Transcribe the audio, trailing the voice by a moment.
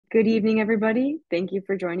Good evening, everybody. Thank you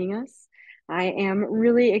for joining us. I am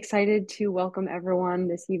really excited to welcome everyone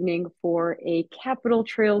this evening for a Capital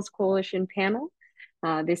Trails Coalition panel.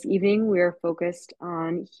 This evening, we are focused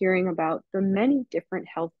on hearing about the many different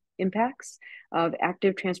health impacts of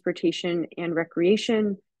active transportation and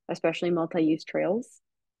recreation, especially multi-use trails.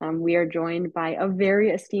 We are joined by a very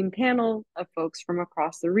esteemed panel of folks from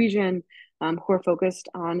across the region who are focused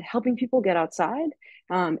on helping people get outside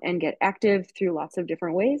and get active through lots of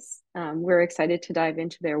different ways. We're excited to dive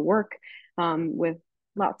into their work with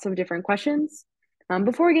lots of different questions.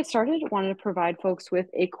 Before we get started, I wanted to provide folks with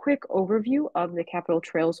a quick overview of the Capital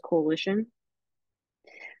Trails Coalition.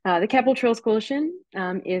 The Capital Trails Coalition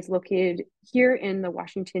is located here in the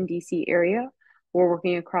Washington, D.C. area. We're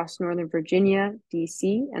working across Northern Virginia,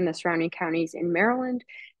 D.C., and the surrounding counties in Maryland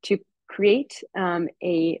to create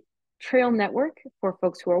a trail network for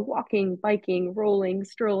folks who are walking, biking, rolling,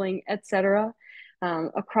 strolling, etc.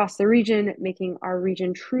 Across the region, making our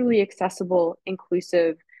region truly accessible,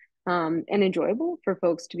 inclusive, and enjoyable for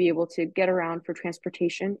folks to be able to get around for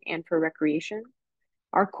transportation and for recreation.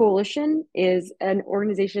 Our coalition is an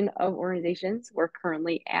organization of organizations. We're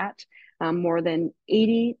currently at more than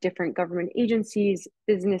 80 different government agencies,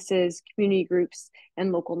 businesses, community groups,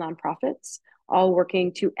 and local nonprofits, all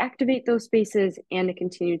working to activate those spaces and to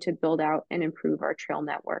continue to build out and improve our trail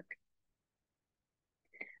network.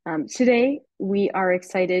 Today, we are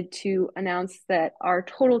excited to announce that our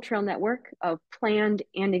total trail network of planned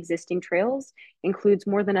and existing trails includes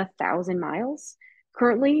more than 1,000 miles.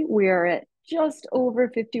 Currently, we are at just over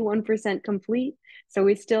 51% complete, so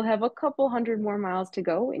we still have a couple hundred more miles to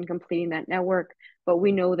go in completing that network, but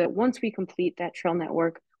we know that once we complete that trail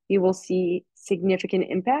network, we will see significant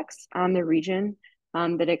impacts on the region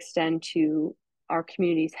that extend to our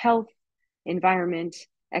community's health, environment,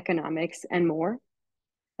 economics, and more.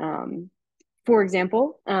 For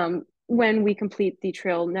example, when we complete the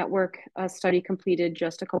trail network, a study completed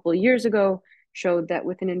just a couple of years ago showed that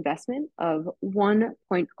with an investment of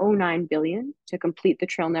 $1.09 billion to complete the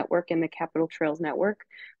trail network and the Capital Trails network,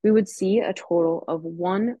 we would see a total of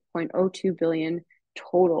 $1.02 billion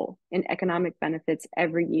total in economic benefits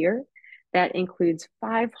every year. That includes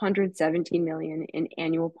 $517 million in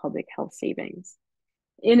annual public health savings,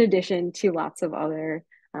 in addition to lots of other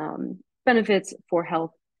benefits for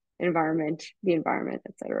health, environment, the environment,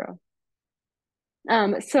 etc.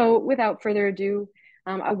 So without further ado,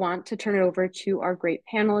 I want to turn it over to our great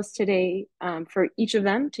panelists today for each of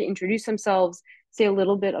them to introduce themselves, say a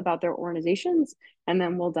little bit about their organizations, and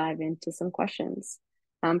then we'll dive into some questions.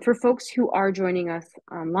 For folks who are joining us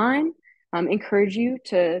online, encourage you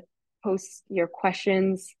to post your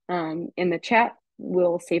questions in the chat.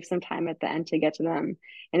 We'll save some time at the end to get to them.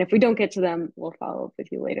 And if we don't get to them, we'll follow up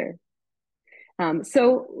with you later.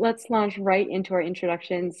 So let's launch right into our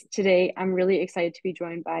introductions. Today, I'm really excited to be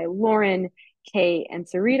joined by Lauren, Kay, and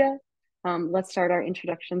Syrretta. Let's start our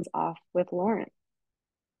introductions off with Lauren.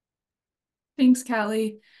 Thanks,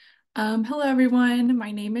 Callie. Hello, everyone.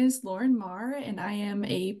 My name is Lauren Marr, and I am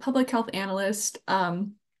a public health analyst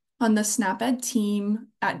on the SNAP-Ed team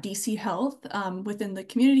at DC Health within the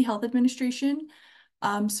Community Health Administration.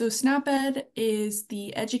 So SNAP-Ed is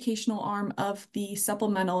the educational arm of the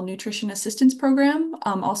Supplemental Nutrition Assistance Program,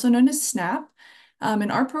 also known as SNAP.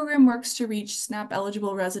 And our program works to reach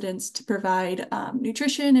SNAP-eligible residents to provide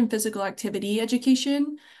nutrition and physical activity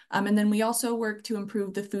education. And then we also work to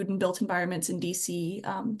improve the food and built environments in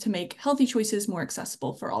DC to make healthy choices more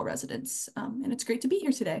accessible for all residents. And it's great to be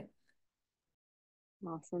here today.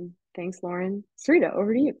 Awesome. Thanks, Lauren. Syrretta,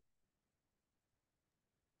 over to you.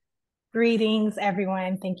 Greetings,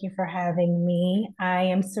 everyone. Thank you for having me. I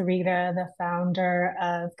am Syrretta, the founder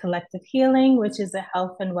of Collective Healing, which is a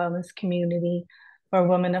health and wellness community for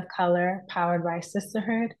women of color powered by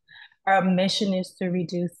sisterhood. Our mission is to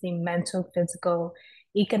reduce the mental, physical,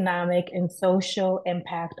 economic, and social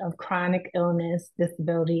impact of chronic illness,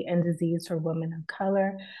 disability, and disease for women of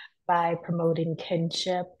color by promoting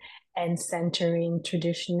kinship and centering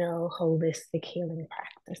traditional holistic healing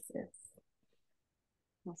practices.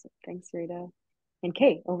 Awesome. Thanks, Syrretta. And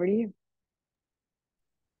Kay, over to you.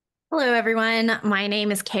 Hello, everyone. My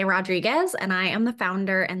name is Kay Rodriguez, and I am the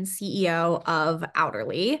founder and CEO of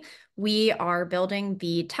Outerly. We are building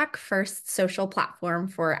the tech-first social platform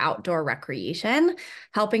for outdoor recreation,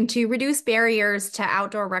 helping to reduce barriers to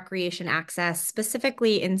outdoor recreation access,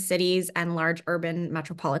 specifically in cities and large urban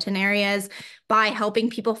metropolitan areas, by helping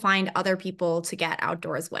people find other people to get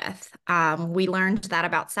outdoors with. We learned that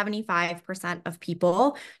about 75% of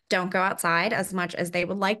people don't go outside as much as they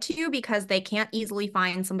would like to because they can't easily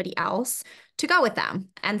find somebody else to go with them.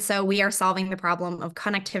 And so we are solving the problem of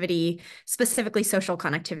connectivity, specifically social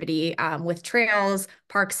connectivity, with trails,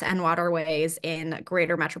 parks, and waterways in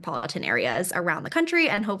greater metropolitan areas around the country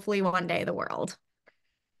and hopefully one day the world.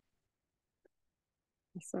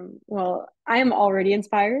 Awesome. Well, I am already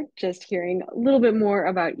inspired just hearing a little bit more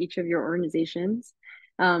about each of your organizations.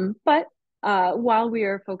 But while we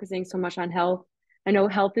are focusing so much on health, I know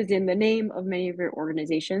health is in the name of many of your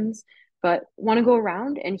organizations, but want to go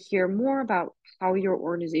around and hear more about how your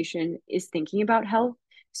organization is thinking about health.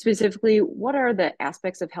 Specifically, what are the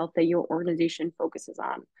aspects of health that your organization focuses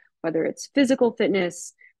on, whether it's physical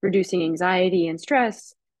fitness, reducing anxiety and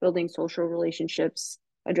stress, building social relationships,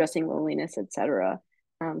 addressing loneliness, etc.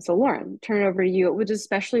 So Lauren, turn it over to you. I would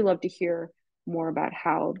especially love to hear more about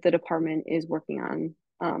how the department is working on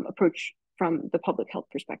approach from the public health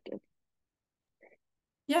perspective.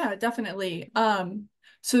 Yeah, definitely.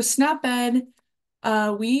 So SNAP-Ed,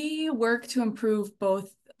 we work to improve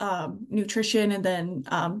both nutrition and then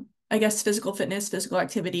I guess physical fitness, physical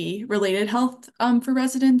activity related health for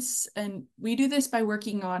residents. And we do this by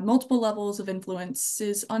working on multiple levels of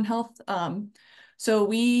influences on health. So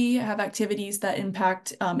we have activities that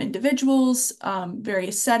impact individuals,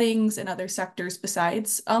 various settings, and other sectors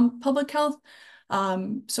besides public health.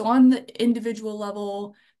 So on the individual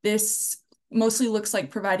level, this mostly looks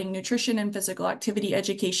like providing nutrition and physical activity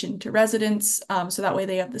education to residents, so that way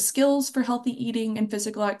they have the skills for healthy eating and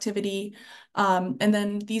physical activity. And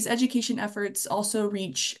then these education efforts also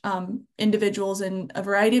reach individuals in a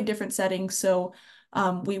variety of different settings. So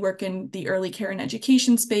we work in the early care and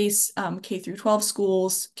education space, K through 12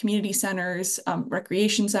 schools, community centers,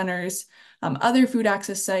 recreation centers, other food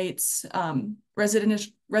access sites,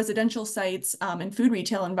 residential sites, and food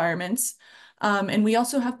retail environments. And we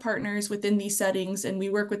also have partners within these settings, and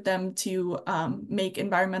we work with them to make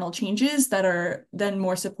environmental changes that are then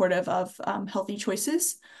more supportive of healthy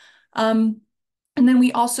choices. And then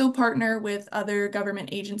we also partner with other government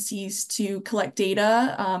agencies to collect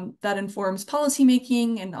data that informs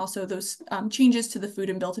policymaking and also those changes to the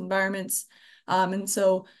food and built environments. And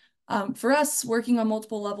so for us, working on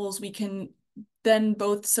multiple levels, we can then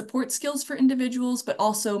both support skills for individuals, but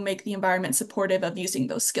also make the environment supportive of using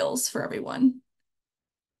those skills for everyone.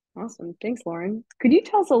 Awesome. Thanks, Lauren. Could you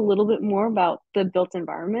tell us a little bit more about the built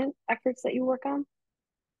environment efforts that you work on?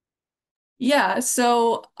 Yeah,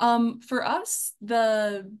 so for us,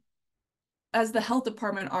 as the health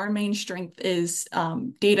department, our main strength is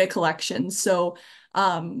data collection. So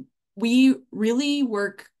we really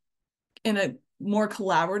work in a more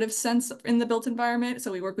collaborative sense in the built environment.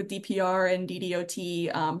 So we work with DPR and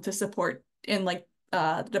DDOT to support in like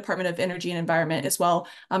the Department of Energy and Environment as well,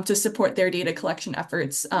 to support their data collection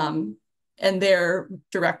efforts and their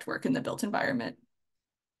direct work in the built environment.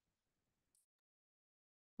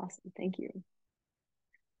 Awesome, thank you.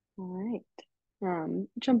 All right,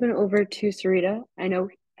 jumping over to Syrretta. I know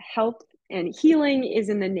health and healing is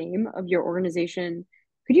in the name of your organization.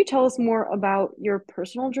 Could you tell us more about your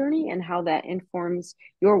personal journey and how that informs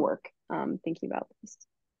your work thinking about this?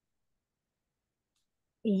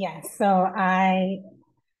 Yes, so I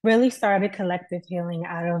really started collective healing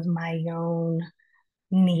out of my own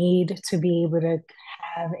need to be able to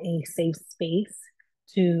have a safe space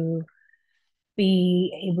to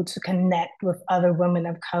be able to connect with other women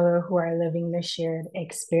of color who are living the shared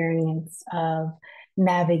experience of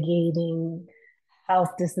navigating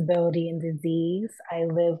health, disability, and disease. I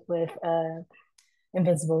live with a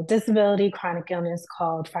invisible disability, chronic illness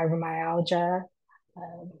called fibromyalgia.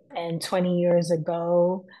 And 20 years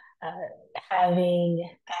ago, having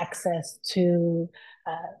access to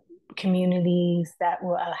communities that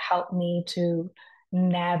will help me to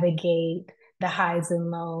navigate the highs and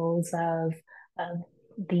lows of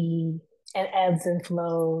the and ebbs and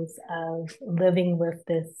flows of living with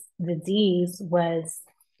this disease was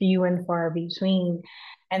few and far between.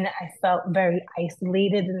 And I felt very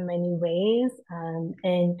isolated in many ways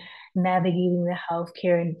in navigating the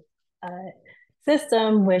healthcare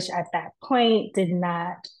system, which at that point did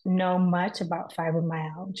not know much about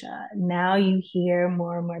fibromyalgia. Now you hear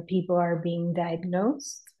more and more people are being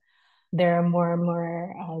diagnosed. There are more and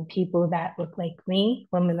more people that look like me,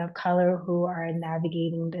 women of color, who are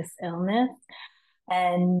navigating this illness.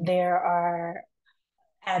 And there are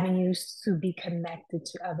avenues to be connected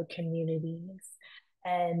to other communities.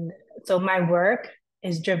 And so my work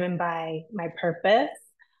is driven by my purpose.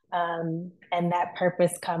 And that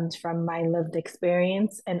purpose comes from my lived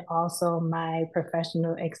experience and also my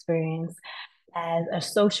professional experience as a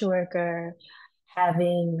social worker,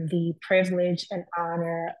 having the privilege and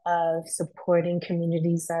honor of supporting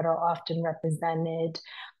communities that are often represented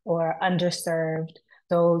or underserved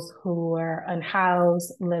those who are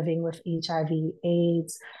unhoused, living with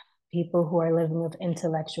HIV/AIDS, people who are living with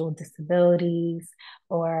intellectual disabilities,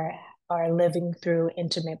 or are living through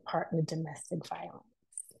intimate partner domestic violence.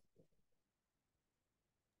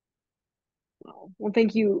 Well,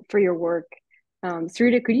 thank you for your work.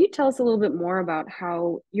 Syrretta, could you tell us a little bit more about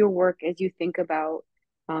how your work, as you think about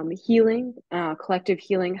healing, collective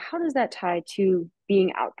healing, how does that tie to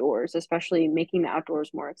being outdoors, especially making the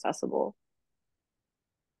outdoors more accessible?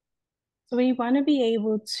 So we want to be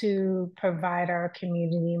able to provide our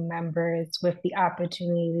community members with the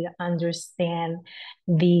opportunity to understand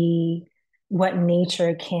what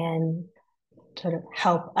nature can sort of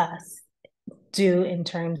help us do in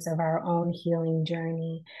terms of our own healing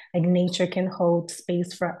journey. Like nature can hold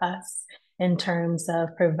space for us in terms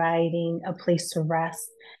of providing a place to rest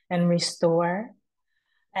and restore.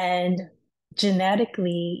 And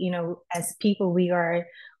genetically, as people, we are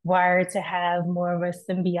wired to have more of a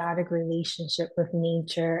symbiotic relationship with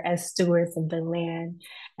nature as stewards of the land.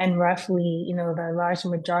 And roughly, the large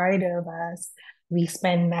majority of us, we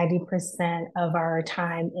spend 90% of our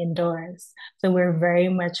time indoors. So we're very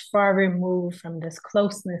much far removed from this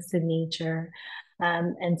closeness to nature.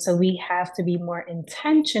 And so we have to be more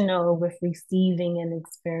intentional with receiving and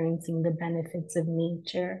experiencing the benefits of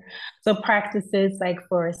nature. So practices like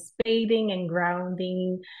forest bathing and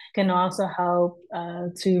grounding can also help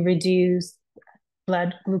to reduce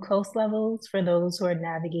blood glucose levels for those who are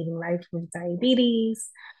navigating life with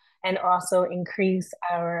diabetes, and also increase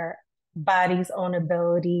our body's own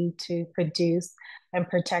ability to produce and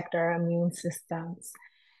protect our immune systems.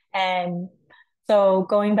 And so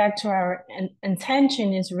going back to our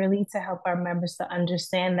intention is really to help our members to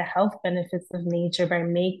understand the health benefits of nature by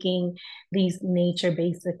making these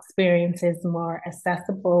nature-based experiences more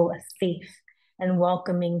accessible, safe, and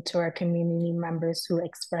welcoming to our community members who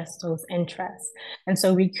express those interests. And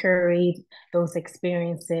so we curate those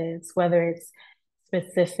experiences, whether it's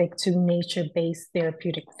specific to nature-based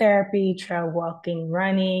therapeutic therapy, trail walking,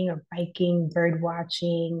 running, or biking, bird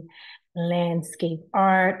watching, landscape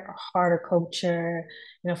art, or horticulture,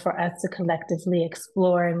 for us to collectively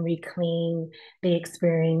explore and reclaim the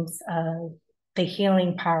experience of the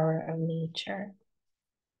healing power of nature.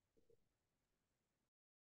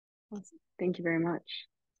 Awesome. Thank you very much.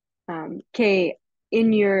 Kay,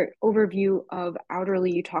 in your overview of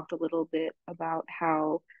Outerly, you talked a little bit about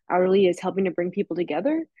how Outerly is helping to bring people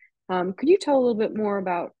together. Could you tell a little bit more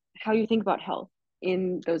about how you think about health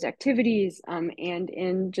in those activities, and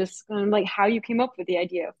in just like how you came up with the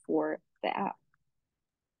idea for the app?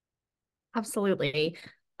 Absolutely.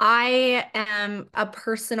 I have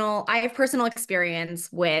personal experience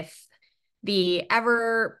with the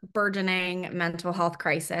ever burgeoning mental health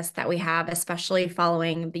crisis that we have, especially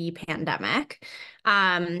following the pandemic,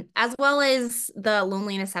 as well as the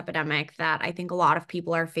loneliness epidemic that I think a lot of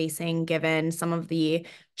people are facing, given some of the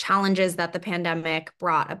challenges that the pandemic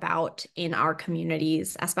brought about in our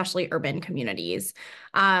communities, especially urban communities.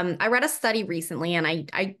 I read a study recently, and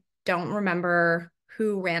I don't remember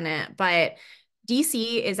who ran it, but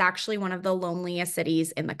DC is actually one of the loneliest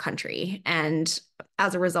cities in the country, and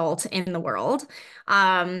as a result in the world.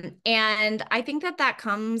 And I think that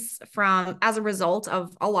comes from as a result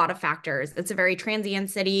of a lot of factors. It's a very transient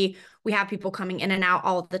city. We have people coming in and out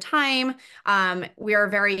all the time. We are a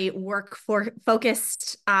very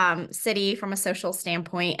focused city from a social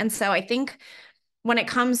standpoint. And so I think when it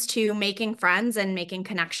comes to making friends and making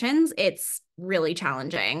connections, it's really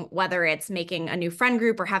challenging, whether it's making a new friend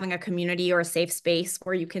group or having a community or a safe space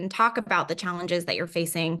where you can talk about the challenges that you're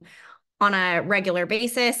facing on a regular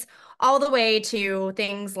basis, all the way to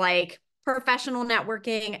things like professional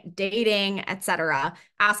networking, dating, etc.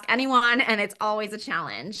 Ask anyone, and it's always a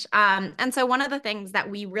challenge. And so one of the things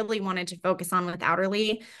that we really wanted to focus on with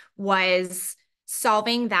Outerly was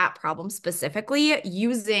solving that problem specifically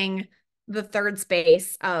using the third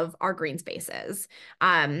space of our green spaces.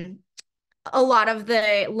 A lot of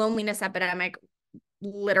the loneliness epidemic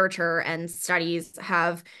literature and studies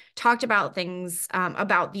have talked about things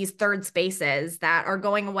about these third spaces that are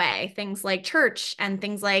going away, things like church and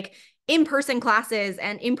things like in-person classes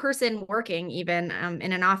and in-person working, even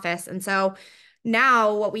in an office. And so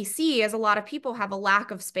now what we see is a lot of people have a lack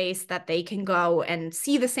of space that they can go and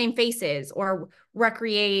see the same faces or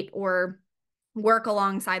recreate or work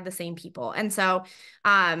alongside the same people. And so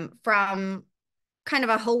from kind of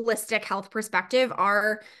a holistic health perspective,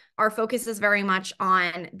 our focus is very much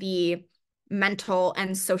on the mental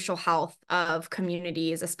and social health of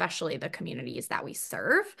communities, especially the communities that we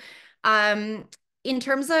serve. In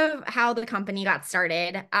terms of how the company got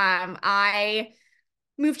started, I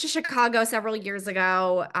moved to Chicago several years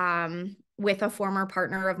ago with a former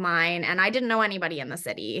partner of mine, and I didn't know anybody in the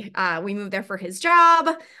city. We moved there for his job.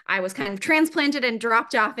 I was kind of transplanted and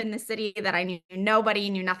dropped off in the city that I knew nobody,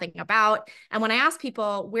 knew nothing about. And when I asked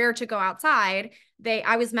people where to go outside,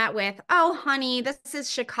 I was met with, "Oh, honey, this is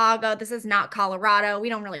Chicago. This is not Colorado. We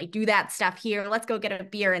don't really do that stuff here. Let's go get a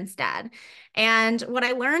beer instead." And what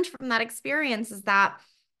I learned from that experience is that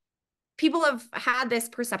people have had this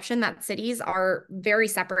perception that cities are very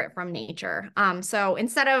separate from nature. So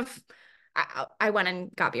instead of, I went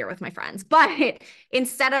and got beer with my friends, but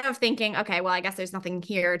instead of thinking, okay, well, I guess there's nothing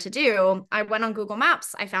here to do, I went on Google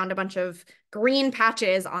Maps. I found a bunch of green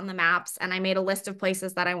patches on the maps, and I made a list of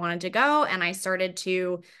places that I wanted to go. And I started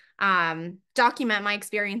to document my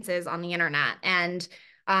experiences on the internet. And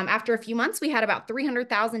after a few months, we had about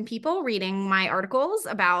 300,000 people reading my articles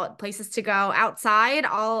about places to go outside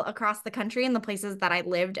all across the country and the places that I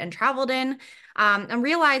lived and traveled in, and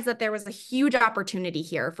realized that there was a huge opportunity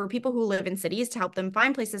here for people who live in cities to help them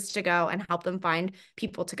find places to go and help them find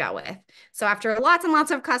people to go with. So after lots and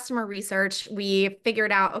lots of customer research, we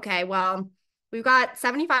figured out, okay, well, we've got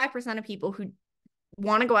 75% of people who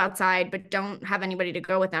want to go outside but don't have anybody to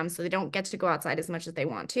go with them, so they don't get to go outside as much as they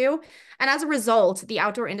want to. And as a result, the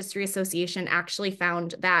Outdoor Industry Association actually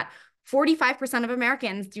found that 45% of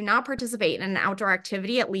Americans do not participate in an outdoor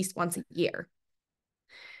activity at least once a year.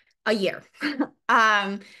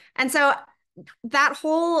 And so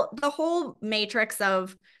the whole matrix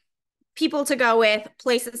of people to go with,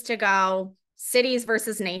 places to go, cities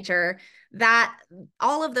versus nature, that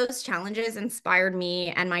all of those challenges inspired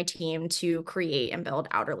me and my team to create and build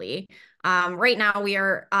Outerly. Right now, we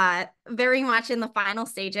are very much in the final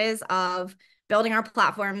stages of building our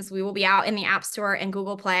platforms. We will be out in the App Store and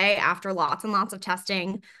Google Play after lots and lots of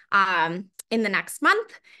testing in the next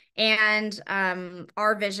month. And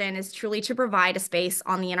our vision is truly to provide a space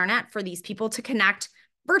on the internet for these people to connect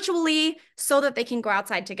virtually so that they can go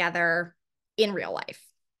outside together in real life.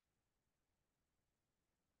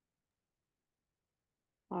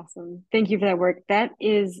 Awesome. Thank you for that work. That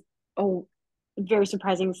is a very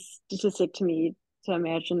surprising statistic to me, to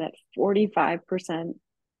imagine that 45%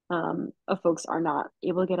 of folks are not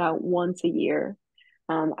able to get out once a year.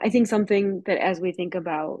 I think something that, as we think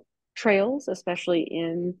about trails, especially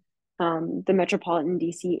in the metropolitan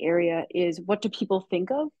DC area, is what do people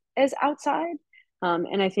think of as outside?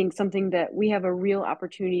 And I think something that we have a real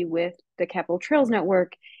opportunity with the Capital Trails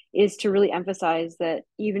Network is to really emphasize that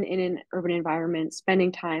even in an urban environment,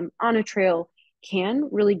 spending time on a trail can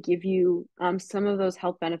really give you some of those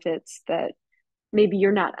health benefits that maybe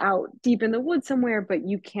you're not out deep in the woods somewhere, but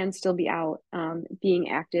you can still be out being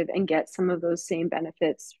active and get some of those same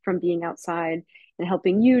benefits from being outside, and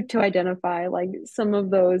helping you to identify like some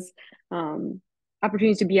of those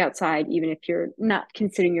opportunities to be outside, even if you're not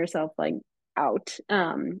considering yourself like out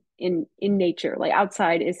in nature. Like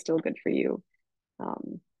outside is still good for you.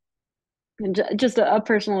 And just a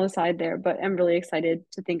personal aside there, but I'm really excited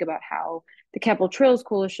to think about how the Capital Trails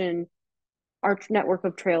Coalition, our network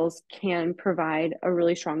of trails, can provide a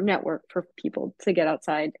really strong network for people to get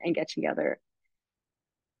outside and get together.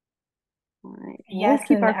 All right. Yes,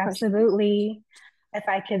 and absolutely. If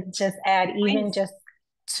I could just add, even just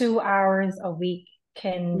 2 hours a week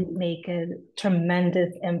can make a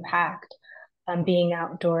tremendous impact on being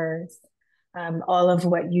outdoors. All of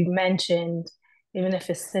what you mentioned, even if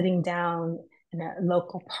it's sitting down in a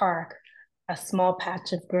local park, a small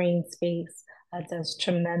patch of green space does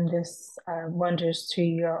tremendous wonders to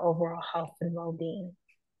your overall health and well-being.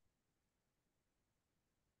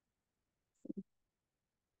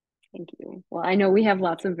 Thank you. Well, I know we have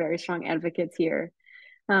lots of very strong advocates here.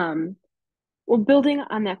 Well, building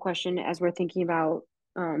on that question, as we're thinking about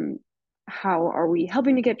how are we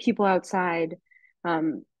helping to get people outside,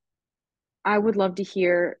 I would love to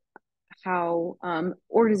hear how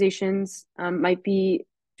organizations might be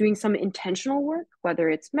doing some intentional work, whether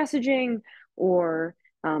it's messaging or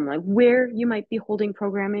like where you might be holding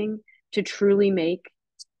programming to truly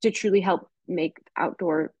help make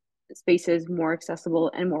outdoor spaces more accessible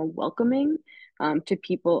and more welcoming to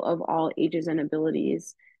people of all ages and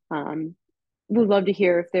abilities. We'd love to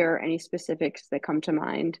hear if there are any specifics that come to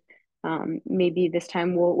mind. Maybe this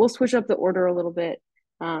time we'll switch up the order a little bit,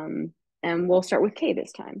 and we'll start with Kay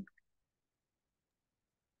this time.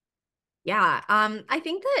 Yeah, I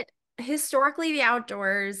think that historically the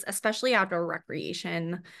outdoors, especially outdoor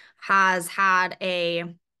recreation, has had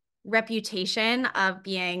a reputation of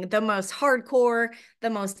being the most hardcore,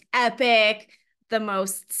 the most epic, the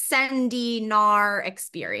most sendy Marr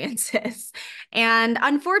experiences. And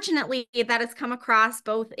unfortunately, that has come across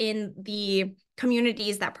both in the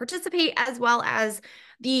communities that participate, as well as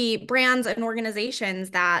the brands and organizations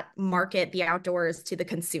that market the outdoors to the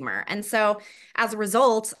consumer. And so as a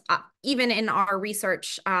result, even in our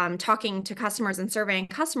research, talking to customers and surveying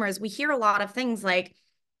customers, we hear a lot of things like,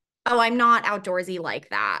 oh, I'm not outdoorsy like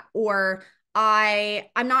that, or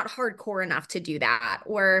I'm not hardcore enough to do that,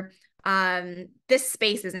 or this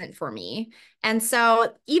space isn't for me. And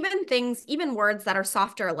so even words that are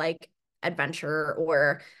softer like adventure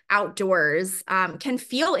or outdoors can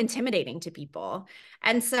feel intimidating to people.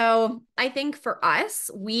 And so I think for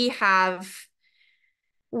us, we have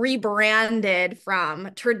rebranded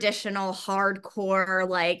from traditional hardcore,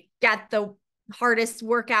 like get the hardest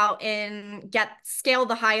workout in, scale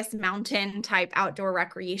the highest mountain type outdoor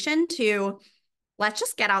recreation, to let's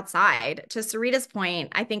just get outside. To Syrretta's point,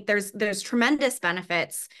 I think there's tremendous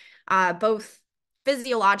benefits, both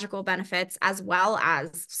physiological benefits as well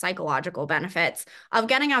as psychological benefits of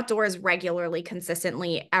getting outdoors regularly,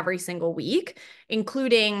 consistently every single week,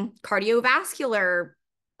 including cardiovascular,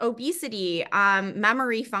 obesity,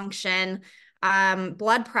 memory function,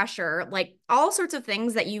 blood pressure, like all sorts of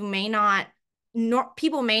things that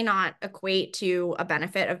people may not equate to a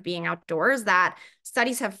benefit of being outdoors, that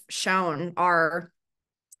studies have shown are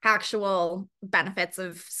actual benefits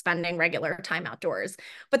of spending regular time outdoors.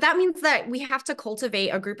 But that means that we have to cultivate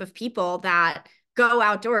a group of people that go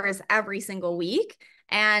outdoors every single week,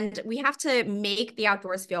 and we have to make the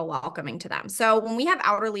outdoors feel welcoming to them. So when we have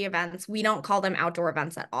Outerly events, we don't call them outdoor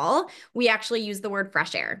events at all. We actually use the word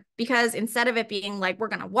fresh air, because instead of it being like, we're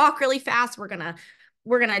going to walk really fast, we're going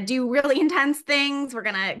to do really intense things, we're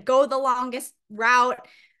going to go the longest route,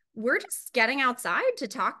 we're just getting outside to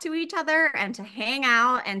talk to each other and to hang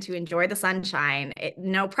out and to enjoy the sunshine.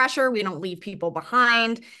 No pressure. We don't leave people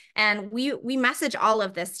behind. And we message all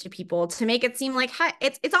of this to people to make it seem like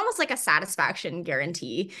it's almost like a satisfaction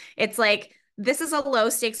guarantee. It's like, this is a low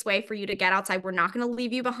stakes way for you to get outside. We're not going to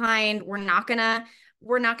leave you behind. We're not going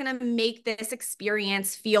to make this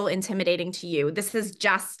experience feel intimidating to you. This is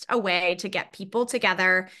just a way to get people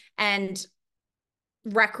together and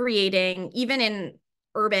recreating, even in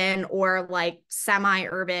urban or like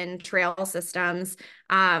semi-urban trail systems.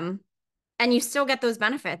 And you still get those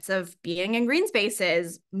benefits of being in green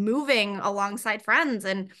spaces, moving alongside friends,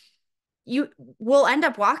 and you will end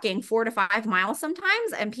up walking 4 to 5 miles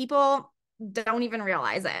sometimes, and people don't even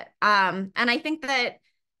realize it. And I think that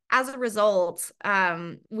as a result,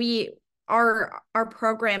 our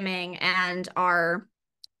programming and our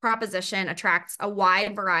proposition attracts a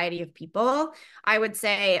wide variety of people. I would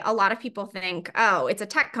say a lot of people think, oh, it's a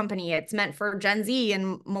tech company, it's meant for Gen Z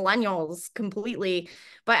and millennials completely.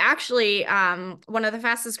 But actually, one of the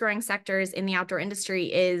fastest growing sectors in the outdoor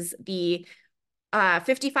industry is the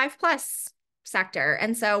 55 plus sector.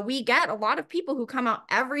 And so we get a lot of people who come out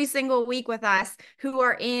every single week with us who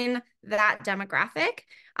are in that demographic.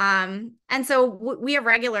 And so we have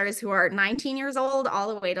regulars who are 19 years old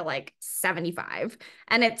all the way to like 75.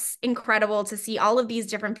 And it's incredible to see all of these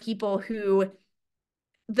different people who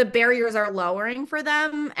the barriers are lowering for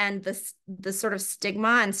them, and the sort of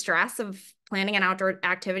stigma and stress of planning an outdoor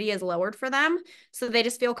activity is lowered for them. So they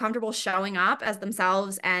just feel comfortable showing up as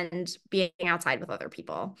themselves and being outside with other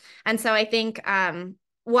people. And so I think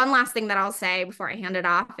one last thing that I'll say before I hand it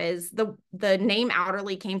off is the name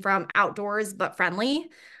Outerly came from outdoors but friendly.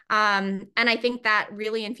 And I think that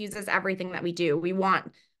really infuses everything that we do. We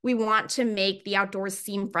want to make the outdoors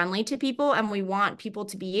seem friendly to people, and we want people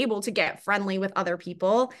to be able to get friendly with other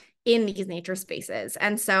people in these nature spaces.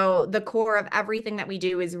 And so the core of everything that we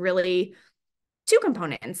do is really 2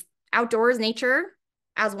 components: outdoors, nature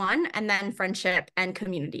as one, and then friendship and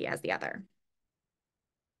community as the other.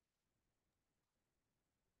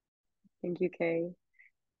 Thank you, Kay.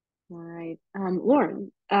 All right.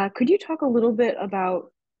 Lauren, could you talk a little bit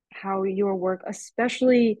about how your work,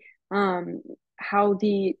 especially how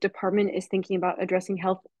the department is thinking about addressing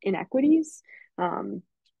health inequities?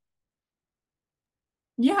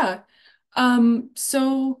 Yeah.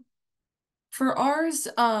 So for ours,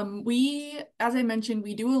 as I mentioned,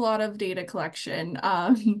 we do a lot of data collection.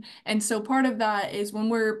 And so part of that is when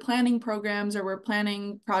we're planning programs or we're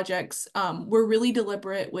planning projects, we're really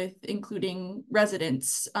deliberate with including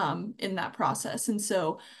residents in that process. And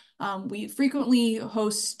so we frequently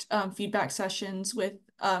host feedback sessions with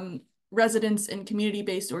residents and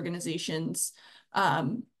community-based organizations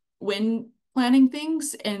when planning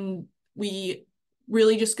things, and we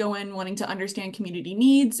really just go in wanting to understand community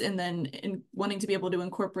needs and then wanting to be able to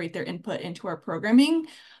incorporate their input into our programming,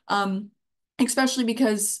 especially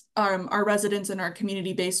because our residents and our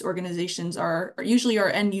community-based organizations are usually our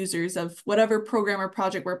end users of whatever program or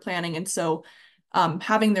project we're planning. And so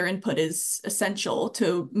having their input is essential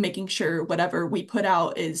to making sure whatever we put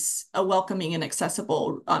out is a welcoming and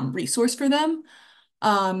accessible resource for them.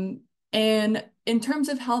 And in terms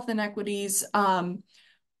of health inequities,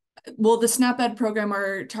 well, the SNAP Ed program,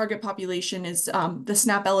 our target population is the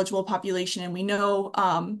SNAP eligible population, and we know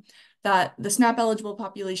that the SNAP eligible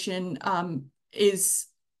population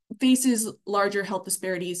faces larger health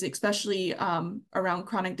disparities, especially around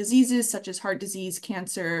chronic diseases such as heart disease,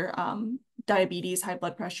 cancer, diabetes, high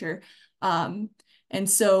blood pressure. And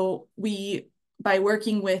so by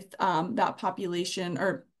working with that population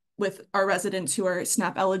or with our residents who are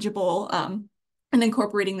SNAP eligible and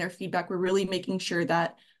incorporating their feedback, we're really making sure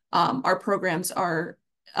that our programs are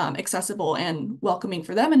accessible and welcoming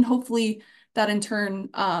for them. And hopefully that in turn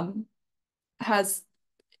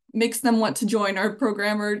makes them want to join our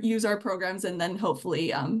program or use our programs. And then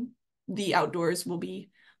hopefully the outdoors will be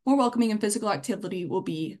more welcoming and physical activity will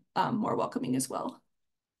be more welcoming as well.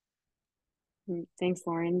 Thanks,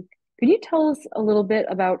 Lauren. Could you tell us a little bit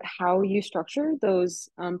about how you structure those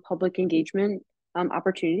public engagement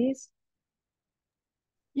opportunities?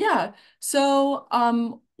 Yeah, so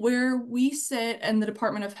where we sit in the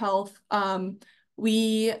Department of Health,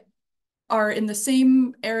 we are in the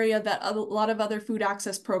same area that a lot of other food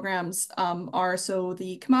access programs are. So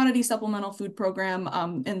the Commodity Supplemental Food Program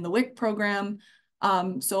and the WIC program.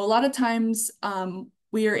 So a lot of times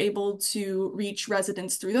we are able to reach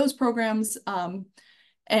residents through those programs.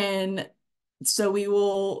 And so we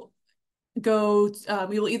will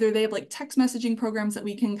they have like text messaging programs that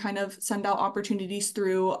we can kind of send out opportunities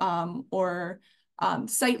through, or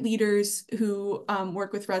site leaders who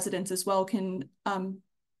work with residents as well can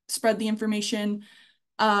spread the information.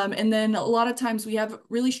 And then a lot of times we have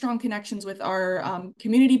really strong connections with our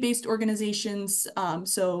community-based organizations.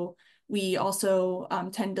 So we also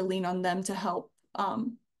tend to lean on them to help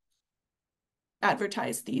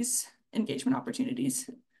advertise these engagement opportunities.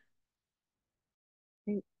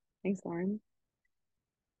 Great. Thanks, Lauren.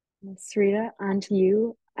 Syrretta, on to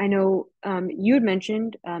you. I know you had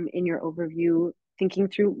mentioned in your overview thinking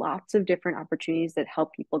through lots of different opportunities that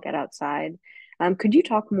help people get outside. Could you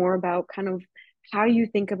talk more about kind of how you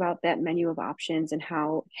think about that menu of options and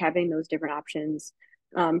how having those different options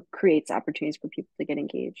creates opportunities for people to get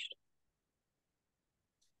engaged?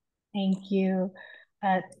 Thank you.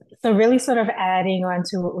 So really sort of adding on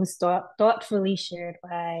to what was thoughtfully shared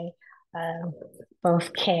by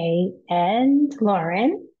both Kay and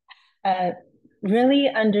Lauren, really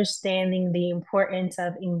understanding the importance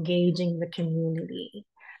of engaging the community,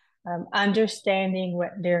 understanding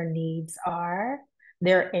what their needs are,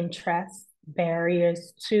 their interests,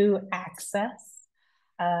 barriers to access,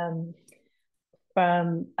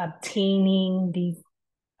 from obtaining these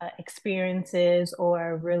experiences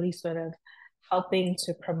or really sort of helping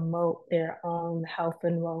to promote their own health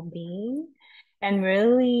and well-being, and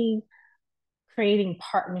really creating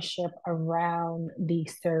partnership around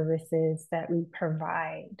these services that we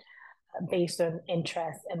provide based on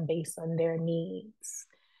interest and based on their needs.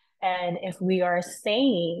 And if we are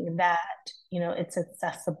saying that, it's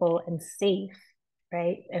accessible and safe,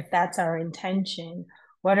 right? If that's our intention,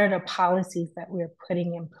 what are the policies that we're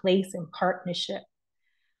putting in place in partnership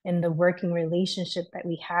in the working relationship that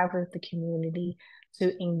we have with the community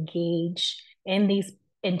to engage in these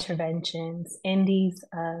interventions, in these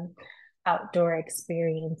outdoor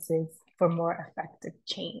experiences for more effective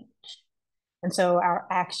change? And so our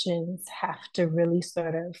actions have to really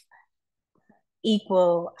sort of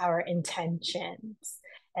equal our intentions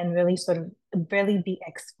and really sort of really be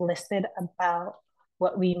explicit about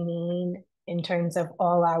what we mean in terms of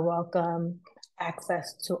all are welcome,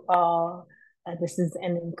 access to all. This is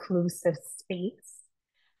an inclusive space.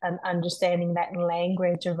 Understanding that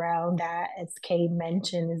language around that, as Kay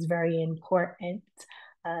mentioned, is very important.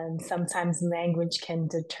 Sometimes language can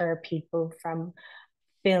deter people from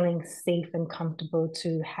feeling safe and comfortable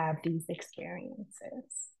to have these experiences.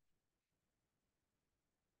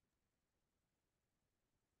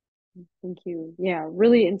 Thank you. Yeah,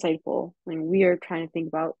 really insightful. Like, we are trying to think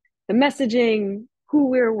about the messaging, who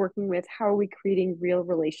we're working with, how are we creating real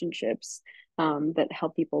relationships that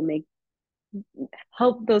help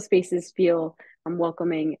those spaces feel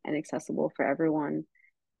welcoming and accessible for everyone.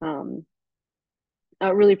 I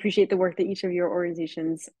really appreciate the work that each of your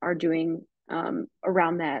organizations are doing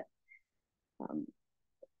around that.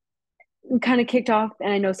 We kind of kicked off,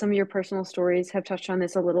 and I know some of your personal stories have touched on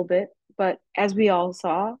this a little bit, but as we all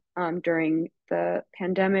saw during the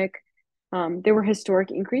pandemic, there were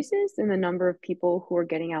historic increases in the number of people who are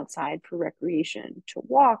getting outside for recreation, to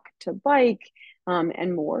walk, to bike,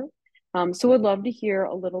 and more. So would love to hear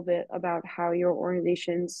a little bit about how your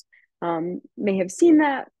organizations may have seen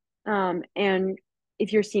that, and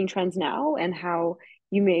if you're seeing trends now, and how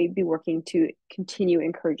you may be working to continue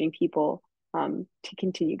encouraging people to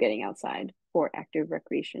continue getting outside for active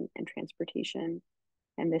recreation and transportation.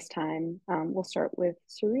 And this time, we'll start with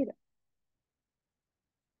Syrretta.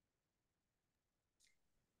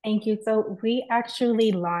 Thank you. So we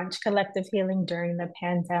actually launched Collective Healing during the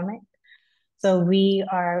pandemic. So we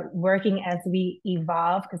are working as we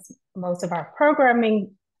evolve, because most of our programming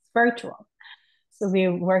is virtual. So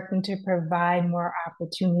we're working to provide more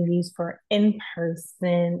opportunities for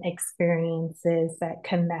in-person experiences that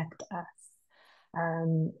connect us.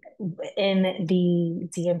 In the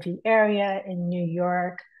DMV area in New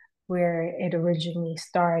York, where it originally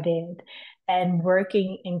started, and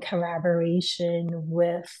working in collaboration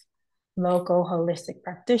with local holistic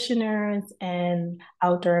practitioners and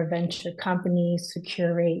outdoor adventure companies to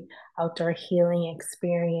curate outdoor healing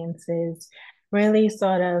experiences, really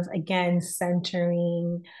sort of, again,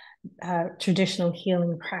 centering traditional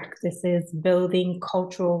healing practices, building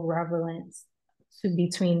cultural relevance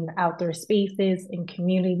between outdoor spaces and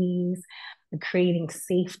communities, creating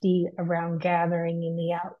safety around gathering in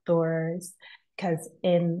the outdoors. Because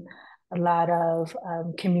in a lot of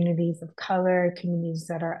communities of color, communities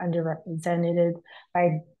that are underrepresented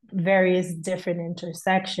by various different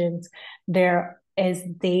intersections, there is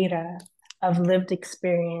data of lived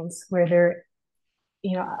experience where there,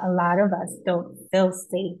 a lot of us don't feel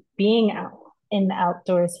safe being out in the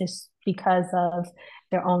outdoors just because of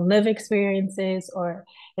their own live experiences or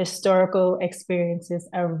historical experiences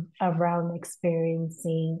around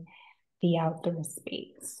experiencing the outdoor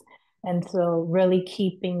space. And so really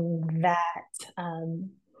keeping that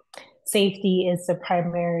safety is the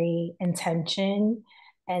primary intention,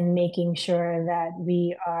 and making sure that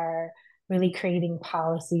we are really creating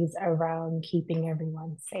policies around keeping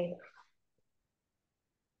everyone safe.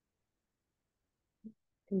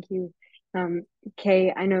 Thank you.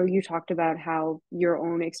 Kay, I know you talked about how your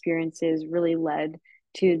own experiences really led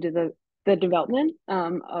to the development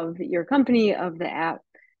of your company, of the app.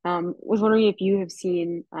 Was wondering if you have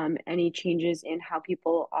seen any changes in how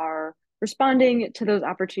people are responding to those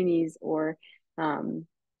opportunities, or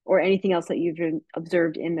anything else that you've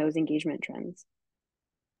observed in those engagement trends.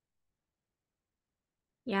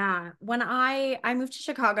 Yeah, when I moved to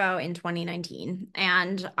Chicago in 2019,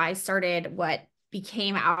 and I started what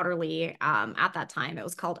became Outerly. At that time, it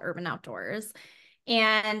was called Urban Outdoors.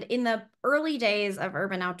 And in the early days of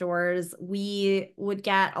Urban Outdoors, we would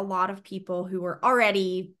get a lot of people who were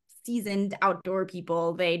already seasoned outdoor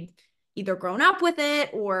people. They'd either grown up with it,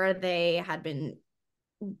 or they had been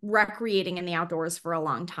recreating in the outdoors for a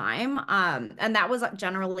long time. And that was,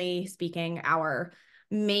 generally speaking, our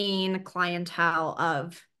main clientele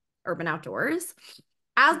of Urban Outdoors.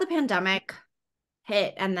 As the pandemic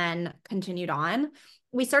hit and then continued on,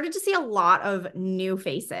 we started to see a lot of new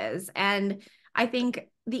faces. And I think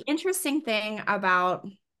the interesting thing about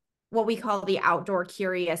what we call the outdoor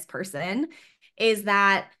curious person is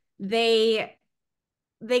that they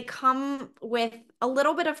come with a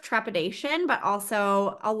little bit of trepidation, but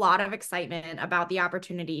also a lot of excitement about the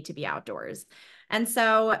opportunity to be outdoors. And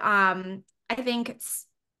so I think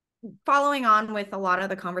following on with a lot of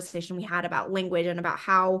the conversation we had about language and about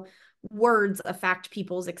how words affect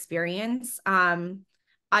people's experience,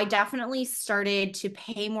 I definitely started to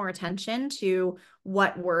pay more attention to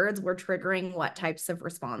what words were triggering what types of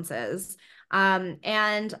responses.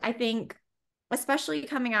 And I think, especially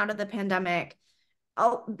coming out of the pandemic,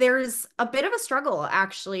 there's a bit of a struggle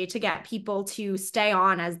actually to get people to stay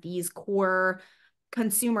on as these core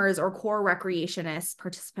consumers or core recreationist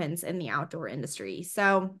participants in the outdoor industry.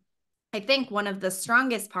 So I think one of the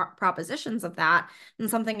strongest propositions of that, and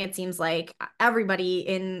something it seems like everybody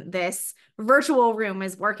in this virtual room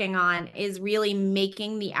is working on, is really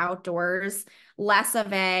making the outdoors less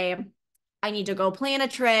of a, I need to go plan a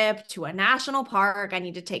trip to a national park, I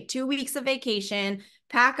need to take 2 weeks of vacation,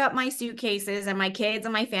 pack up my suitcases and my kids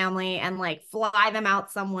and my family and like fly them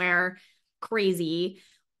out somewhere crazy,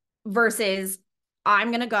 versus I'm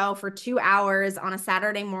going to go for 2 hours on a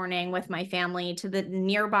Saturday morning with my family to the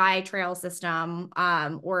nearby trail system,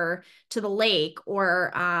 or to the lake,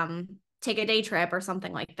 or take a day trip or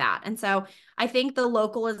something like that. And so I think the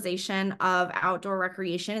localization of outdoor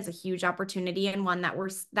recreation is a huge opportunity, and one that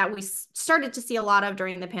we started to see a lot of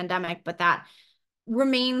during the pandemic, but that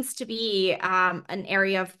remains to be an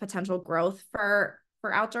area of potential growth for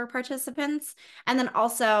for outdoor participants. And then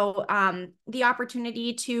also the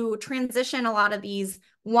opportunity to transition a lot of these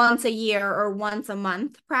once a year or once a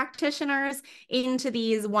month practitioners into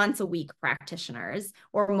these once a week practitioners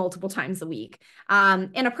or multiple times a week.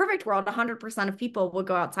 In a perfect world, 100% of people will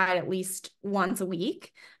go outside at least once a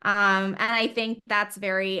week. And I think that's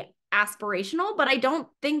very aspirational, but I don't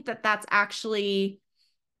think that that's actually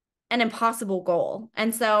an impossible goal.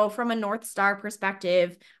 And so from a North Star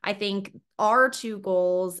perspective, I think our two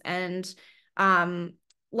goals and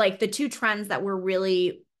like the two trends that we're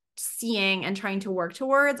really seeing and trying to work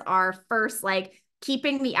towards are first, like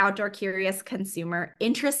keeping the outdoor curious consumer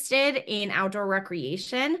interested in outdoor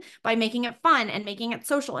recreation by making it fun and making it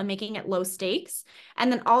social and making it low stakes.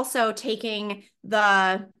 And then also taking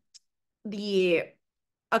the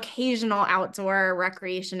occasional outdoor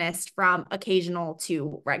recreationist from occasional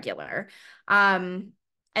to regular. And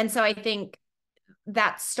so I think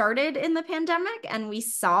that started in the pandemic and we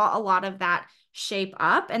saw a lot of that shape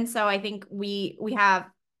up. And so I think we have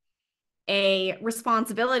a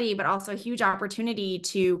responsibility, but also a huge opportunity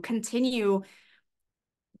to continue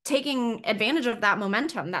taking advantage of that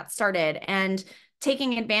momentum that started and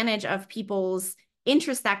taking advantage of people's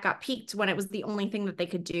interest that got piqued when it was the only thing that they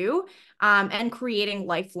could do, and creating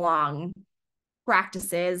lifelong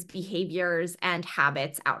practices, behaviors, and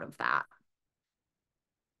habits out of that.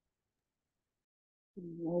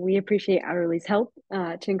 Well, we appreciate Outerly's help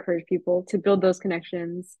to encourage people to build those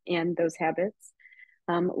connections and those habits.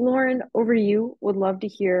 Lauren, over to you. Would love to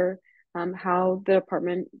hear how the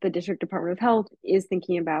District Department of Health is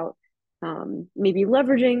thinking about maybe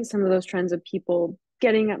leveraging some of those trends of people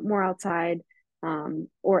getting more outside,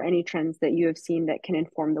 or any trends that you have seen that can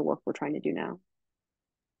inform the work we're trying to do now.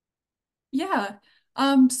 Yeah.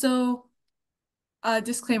 So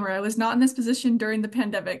disclaimer, I was not in this position during the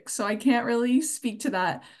pandemic, so I can't really speak to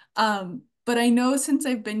that. But I know since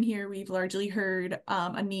I've been here, we've largely heard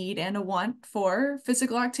a need and a want for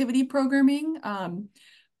physical activity programming.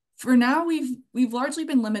 For now, we've largely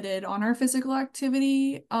been limited on our physical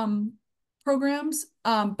activity programs,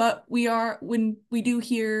 but when we do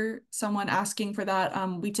hear someone asking for that,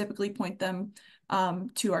 we typically point them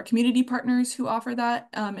to our community partners who offer that,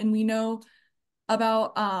 and we know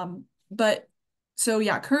about, so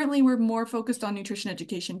yeah, currently we're more focused on nutrition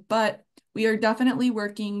education, but we are definitely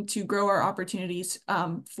working to grow our opportunities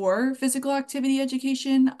for physical activity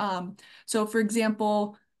education. So for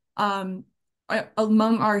example, among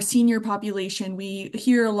our senior population, we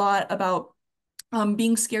hear a lot about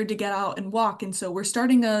being scared to get out and walk. And so we're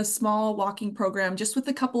starting a small walking program just with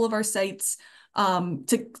a couple of our sites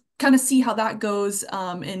to kind of see how that goes.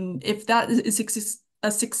 And if that is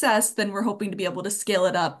a success, then we're hoping to be able to scale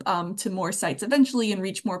it up to more sites eventually and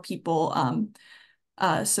reach more people.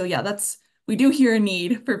 So yeah, we do hear a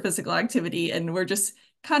need for physical activity, and we're just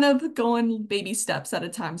kind of going baby steps at a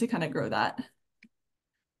time to kind of grow that.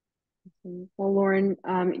 Well, Lauren,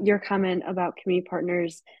 your comment about community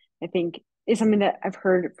partners, I think, is something that I've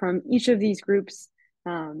heard from each of these groups.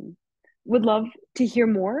 Would love to hear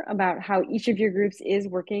more about how each of your groups is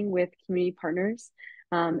working with community partners.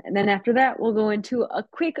 And then after that, we'll go into a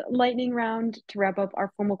quick lightning round to wrap up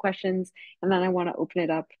our formal questions. And then I want to open it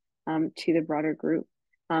up to the broader group.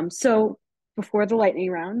 So before the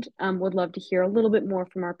lightning round, would love to hear a little bit more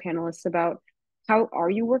from our panelists about how are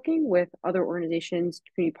you working with other organizations,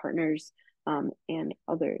 community partners, and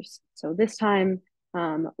others. So this time,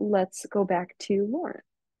 let's go back to Lauren.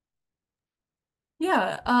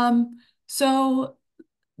 Yeah, so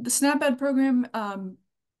the SNAP-Ed program,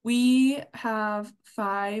 we have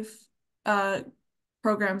 5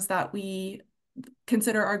 programs that we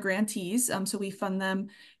consider our grantees. So we fund them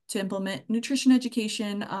to implement nutrition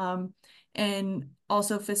education and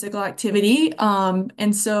also physical activity.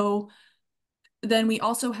 And so then we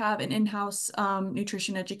also have an in-house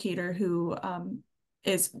nutrition educator who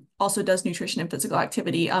also does nutrition and physical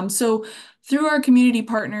activity. So through our community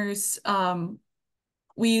partners,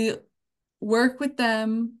 we work with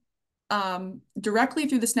them directly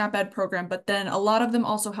through the SNAP-Ed program, but then a lot of them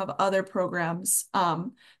also have other programs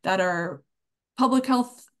that are public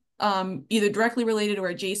health, either directly related or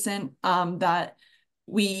adjacent, that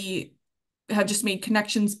we have just made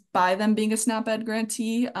connections by them being a SNAP-Ed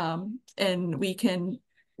grantee, and we can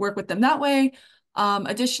work with them that way.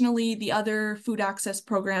 Additionally, the other food access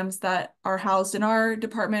programs that are housed in our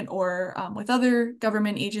department or with other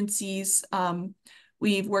government agencies,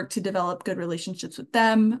 we've worked to develop good relationships with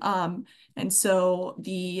them. And so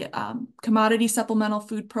the commodity supplemental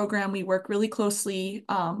food program, we work really closely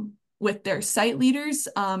with their site leaders.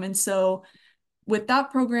 And so with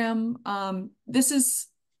that program, this is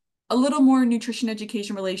a little more nutrition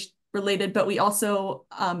education related, but we also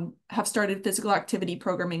have started physical activity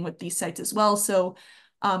programming with these sites as well. So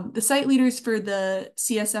the site leaders for the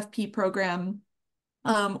CSFP program,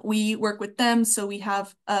 we work with them. So we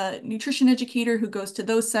have a nutrition educator who goes to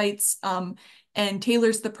those sites and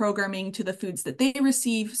tailors the programming to the foods that they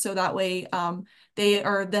receive. So that way they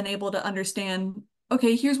are then able to understand,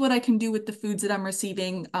 okay, here's what I can do with the foods that I'm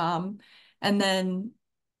receiving. And then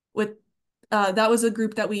with that was a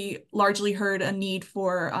group that we largely heard a need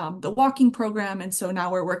for the walking program. And so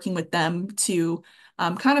now we're working with them to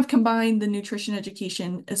kind of combine the nutrition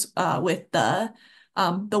education with the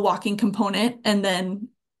walking component, and then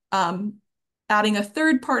adding a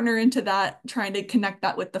third partner into that, trying to connect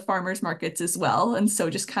that with the farmers markets as well. And so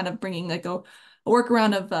just kind of bringing like a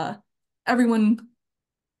workaround of everyone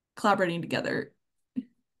collaborating together.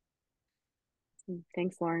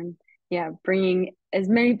 Thanks, Lauren. Yeah, bringing as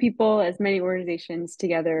many people, as many organizations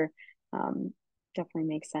together definitely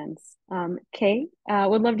makes sense. Kay,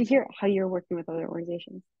 would love to hear how you're working with other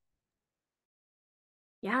organizations.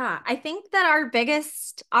 Yeah, I think that our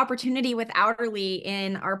biggest opportunity with Outerly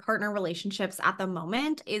in our partner relationships at the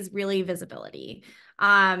moment is really visibility.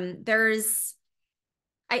 I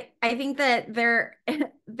think that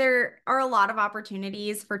there are a lot of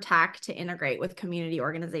opportunities for tech to integrate with community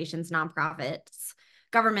organizations, nonprofits,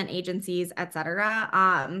 government agencies, et cetera.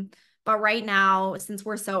 But right now, since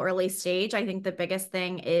we're so early stage, I think the biggest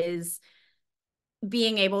thing is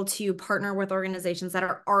being able to partner with organizations that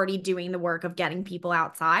are already doing the work of getting people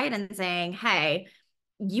outside and saying, hey,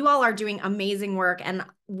 you all are doing amazing work, and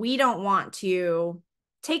we don't want to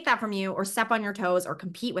take that from you or step on your toes or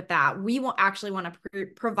compete with that. We will actually want to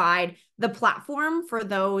provide the platform for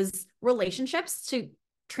those relationships to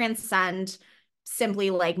transcend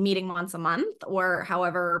simply like meeting once a month or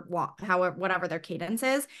however whatever their cadence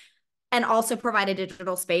is, and also provide a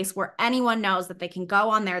digital space where anyone knows that they can go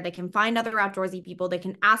on there, they can find other outdoorsy people, they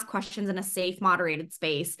can ask questions in a safe, moderated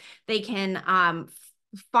space, they can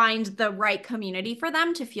find the right community for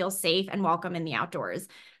them to feel safe and welcome in the outdoors.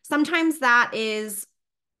 Sometimes that is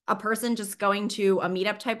a person just going to a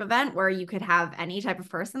meetup type event where you could have any type of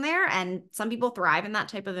person there, and some people thrive in that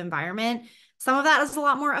type of environment. Some of that is a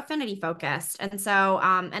lot more affinity focused. And so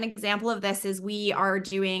an example of this is we are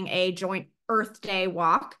doing a joint Earth Day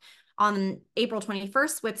walk on April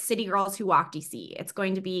 21st with City Girls Who Walk DC. It's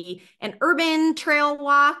going to be an urban trail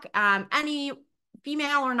walk. Any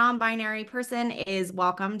female or non-binary person is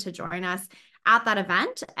welcome to join us at that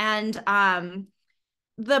event. And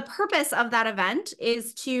the purpose of that event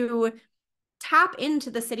is to tap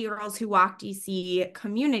into the City Girls Who Walk DC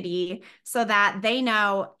community so that they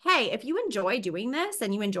know, hey, if you enjoy doing this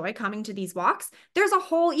and you enjoy coming to these walks, there's a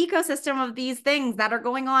whole ecosystem of these things that are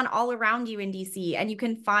going on all around you in DC, and you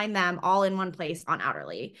can find them all in one place on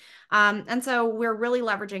Outerly. And so we're really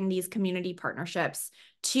leveraging these community partnerships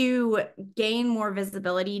to gain more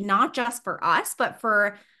visibility, not just for us, but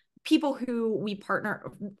for people who we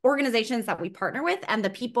partner, organizations that we partner with, and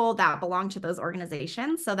the people that belong to those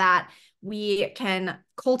organizations, so that we can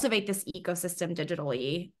cultivate this ecosystem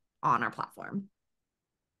digitally on our platform.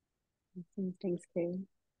 Thanks, Kay.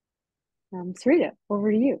 Syrretta,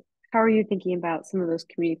 over to you. How are you thinking about some of those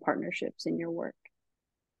community partnerships in your work?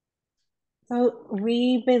 So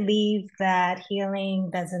we believe that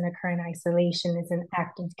healing doesn't occur in isolation. It's an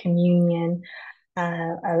act of communion.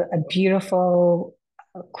 A beautiful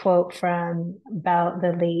quote from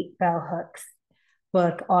the late Bell Hooks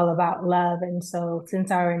book, All About Love. And so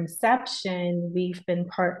since our inception, we've been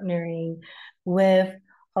partnering with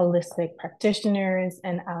holistic practitioners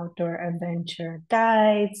and outdoor adventure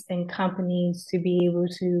guides and companies to be able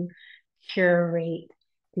to curate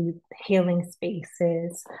these healing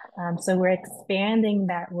spaces. So we're expanding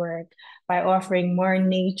that work by offering more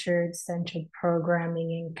nature-centered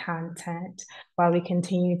programming and content while we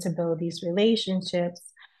continue to build these relationships.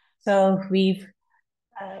 So we've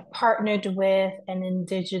partnered with an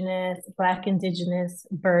Black Indigenous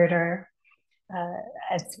birder.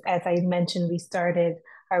 As I mentioned, we started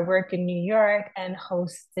our work in New York and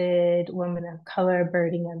hosted women of color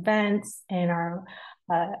birding events in our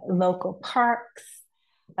local parks.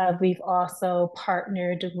 We've also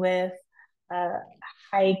partnered with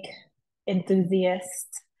hike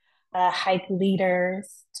enthusiasts, hike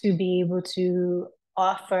leaders to be able to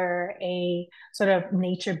offer a sort of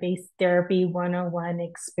nature-based therapy 101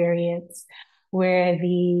 experience where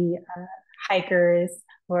the hikers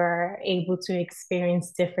were able to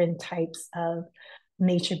experience different types of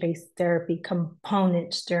nature-based therapy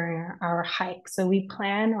components during our hike. So we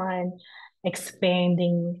plan on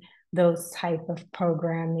expanding those type of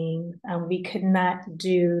programming. We could not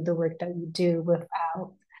do the work that we do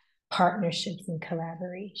without partnerships and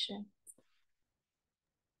collaboration.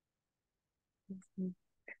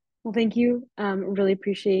 Well, thank you. Really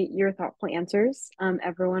appreciate your thoughtful answers,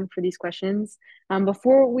 everyone, for these questions.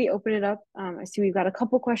 Before we open it up, I see we've got a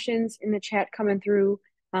couple questions in the chat coming through.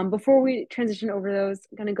 Before we transition over those,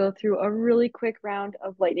 I'm going to go through a really quick round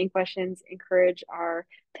of lightning questions, encourage our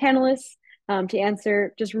panelists to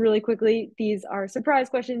answer just really quickly. These are surprise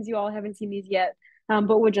questions. You all haven't seen these yet,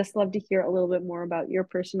 but would just love to hear a little bit more about your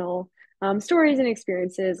personal stories and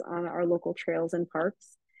experiences on our local trails and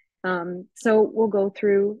parks. So we'll go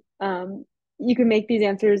through, you can make these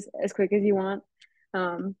answers as quick as you want,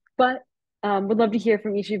 but would love to hear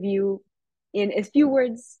from each of you in as few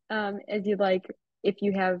words as you'd like, if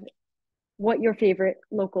you have what your favorite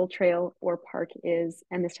local trail or park is.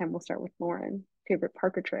 And this time we'll start with Lauren, favorite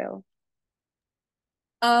park or trail.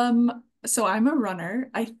 So I'm a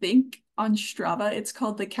runner. I think on Strava it's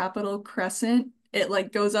called the Capitol Crescent. It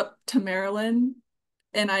like goes up to Maryland,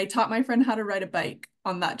 and I taught my friend how to ride a bike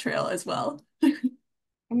on that trail as well.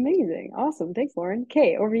 Amazing. Awesome. Thanks, Lauren.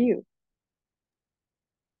 Kay, over to you.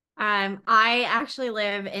 I actually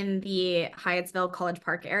live in the Hyattsville College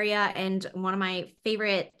Park area, and one of my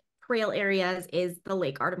favorite trail areas is the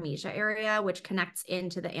Lake Artemisia area, which connects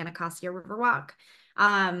into the Anacostia Riverwalk.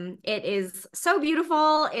 It is so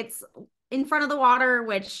beautiful. It's in front of the water,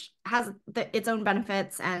 which has its own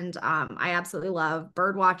benefits, and I absolutely love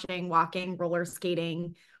bird watching, walking, roller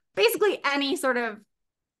skating, basically any sort of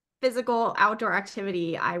physical outdoor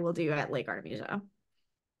activity I will do at Lake Artemisia.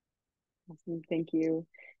 Awesome. Thank you.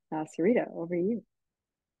 Syrretta, over to you.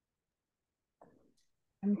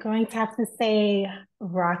 I'm going to have to say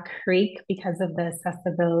Rock Creek because of the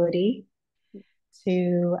accessibility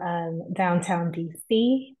to downtown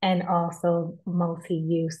DC and also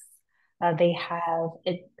multi-use. They have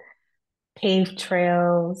paved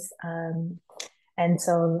trails, and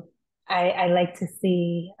so I like to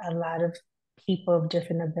see a lot of people of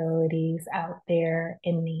different abilities out there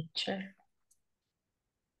in nature.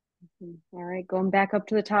 All right, going back up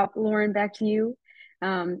to the top, Lauren, back to you.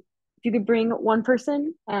 If you could bring one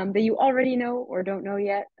person that you already know or don't know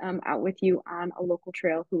yet out with you on a local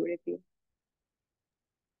trail, who would it be?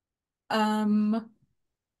 I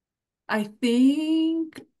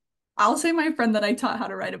think I'll say my friend that I taught how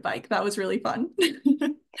to ride a bike. That was really fun.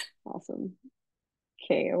 Awesome.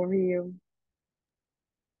 Okay, over to you.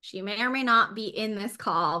 She may or may not be in this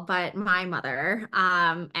call, but my mother,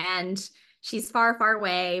 and she's far, far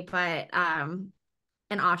away, but an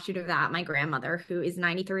offshoot of that, my grandmother, who is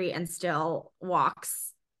 93 and still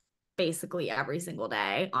walks basically every single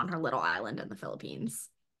day on her little island in the Philippines.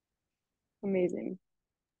 Amazing.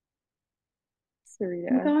 I'm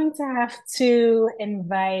Syrretta. going to have to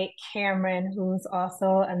invite Cameron, who's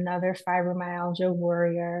also another fibromyalgia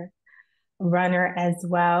warrior runner as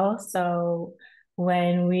well. So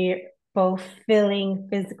when we're both feeling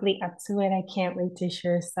physically up to it, I can't wait to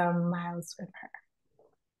share some miles with her.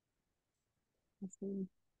 Awesome.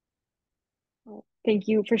 Well, thank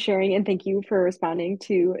you for sharing, and thank you for responding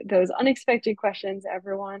to those unexpected questions,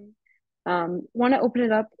 everyone. Want to open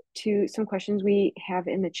it up to some questions we have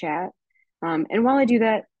in the chat. And while I do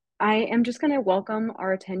that, I am just going to welcome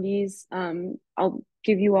our attendees. I'll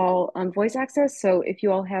give you all voice access. So if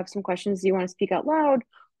you all have some questions you want to speak out loud,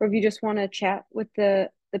 or if you just want to chat with the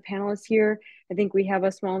panelists here, I think we have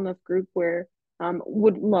a small enough group where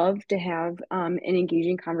would love to have an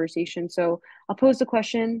engaging conversation. So I'll pose the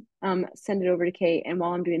question, send it over to Kay, and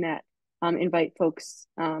while I'm doing that, invite folks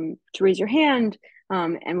to raise your hand,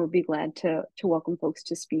 and we'll be glad to welcome folks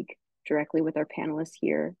to speak directly with our panelists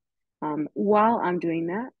here. While I'm doing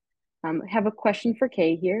that, I have a question for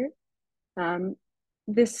Kay here.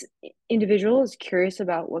 This individual is curious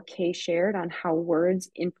about what Kay shared on how words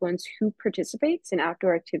influence who participates in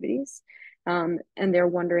outdoor activities. And they're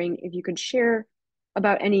wondering if you could share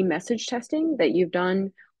about any message testing that you've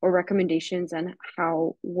done or recommendations on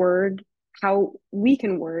how we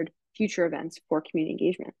can word future events for community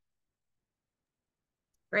engagement.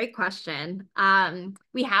 Great question.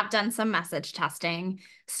 We have done some message testing,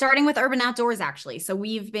 starting with Urban Outdoors, actually. So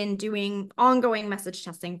we've been doing ongoing message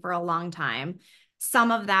testing for a long time.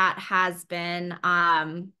 Some of that has been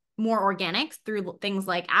more organic through things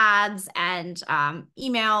like ads and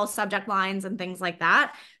email subject lines and things like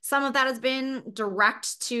that. Some of that has been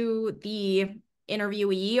direct to the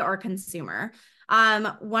interviewee or consumer.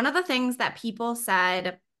 One of the things that people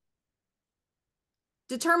said,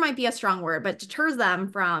 deter might be a strong word, but deters them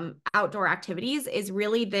from outdoor activities is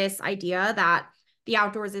really this idea that the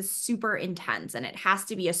outdoors is super intense and it has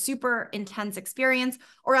to be a super intense experience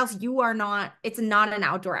or else it's not an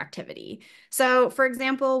outdoor activity. So for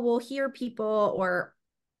example, we'll hear people or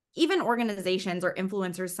even organizations or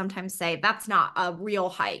influencers sometimes say that's not a real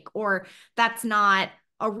hike, or that's not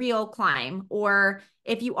a real climb, or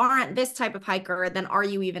if you aren't this type of hiker, then are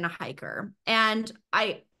you even a hiker? And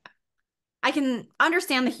I can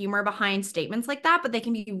understand the humor behind statements like that, but they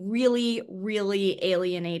can be really, really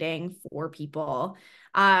alienating for people.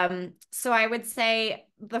 So I would say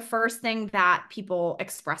the first thing that people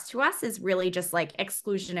express to us is really just like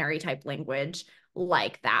exclusionary type language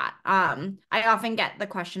like that. I often get the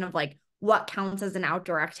question of like, what counts as an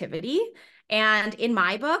outdoor activity? And in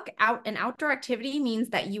my book, an outdoor activity means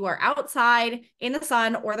that you are outside in the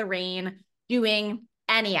sun or the rain doing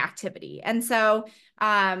any activity. And so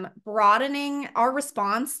broadening our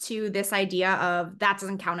response to this idea of that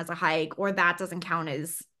doesn't count as a hike or that doesn't count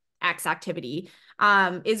as X activity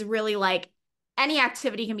is really like any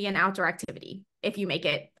activity can be an outdoor activity if you make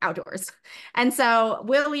it outdoors. And so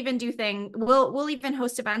we'll even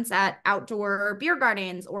host events at outdoor beer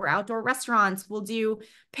gardens or outdoor restaurants. We'll do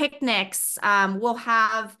picnics.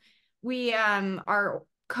 We are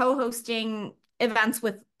co-hosting events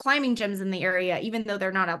with climbing gyms in the area, even though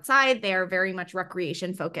they're not outside, they're very much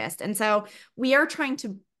recreation focused. And so we are trying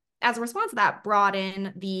to, as a response to that,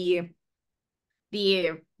 broaden the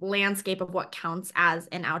landscape of what counts as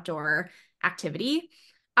an outdoor activity.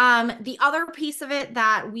 The other piece of it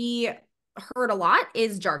that we heard a lot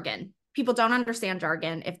is jargon. People don't understand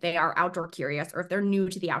jargon if they are outdoor curious or if they're new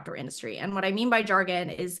to the outdoor industry. And what I mean by jargon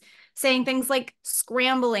is saying things like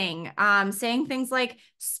scrambling, saying things like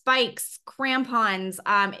spikes, crampons.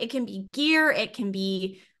 It can be gear, it can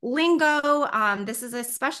be lingo. This is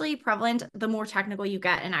especially prevalent the more technical you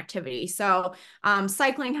get in activity. So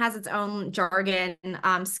cycling has its own jargon,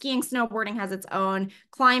 skiing, snowboarding has its own,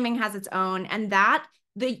 climbing has its own, and that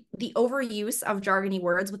the overuse of jargony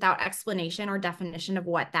words without explanation or definition of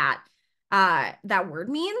what that word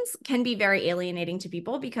means can be very alienating to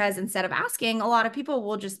people, because instead of asking, a lot of people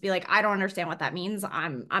will just be like, I don't understand what that means.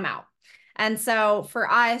 I'm out. And so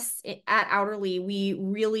for us at Outerly, we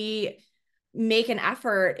really make an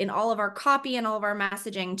effort in all of our copy and all of our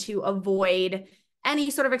messaging to avoid any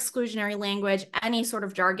sort of exclusionary language, any sort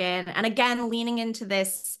of jargon. And again, leaning into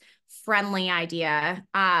this friendly idea,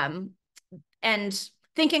 and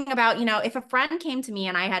thinking about, if a friend came to me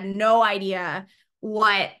and I had no idea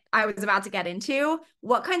what I was about to get into,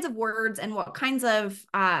 what kinds of words and what kinds of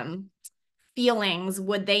feelings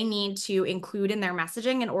would they need to include in their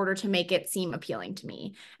messaging in order to make it seem appealing to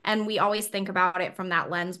me? And we always think about it from that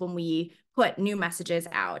lens when we put new messages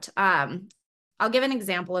out. I'll give an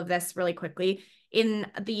example of this really quickly. In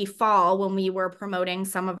the fall, when we were promoting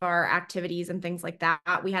some of our activities and things like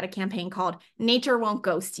that, we had a campaign called Nature Won't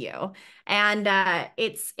Ghost You. And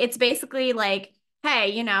it's basically like,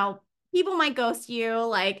 hey, people might ghost you.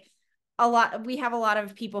 Like we have a lot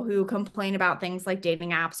of people who complain about things like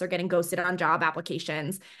dating apps or getting ghosted on job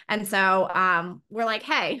applications. And so we're like,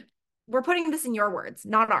 hey, we're putting this in your words,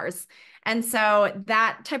 not ours. And so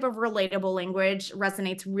that type of relatable language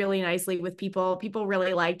resonates really nicely with people. People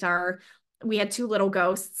really liked we had 2 little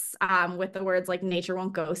ghosts with the words like nature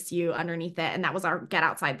won't ghost you underneath it. And that was our Get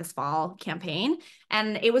Outside This Fall campaign.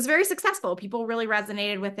 And it was very successful. People really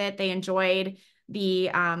resonated with it. They enjoyed the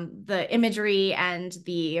imagery and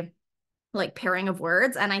the like pairing of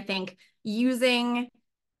words. And I think using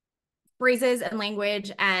phrases and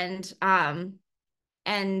language and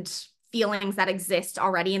feelings that exist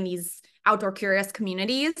already in these outdoor curious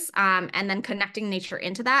communities, and then connecting nature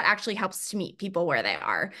into that actually helps to meet people where they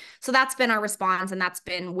are. So that's been our response, and that's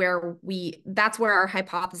where our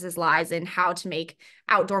hypothesis lies in how to make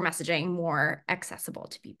outdoor messaging more accessible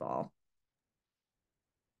to people.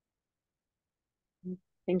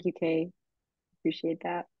 Thank you, Kay. Appreciate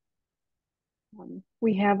that.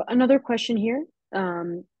 We have another question here.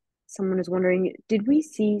 Someone is wondering, did we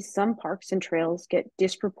see some parks and trails get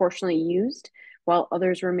disproportionately used while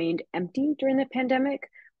others remained empty during the pandemic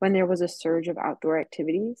when there was a surge of outdoor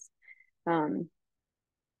activities?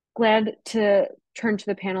 Glad to turn to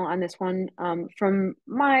the panel on this one. From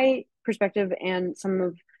my perspective and some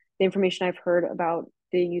of the information I've heard about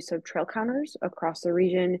the use of trail counters across the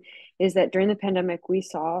region is that during the pandemic, we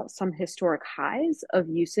saw some historic highs of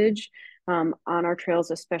usage on our trails,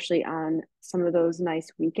 especially on some of those nice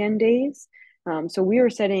weekend days. So we were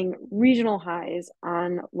setting regional highs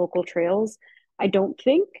on local trails. I don't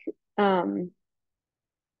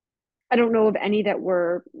know of any that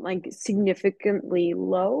were like significantly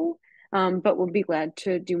low, but we'll be glad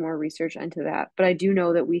to do more research into that. But I do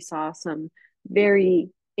know that we saw some very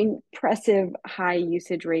impressive high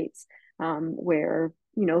usage rates, where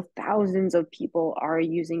thousands of people are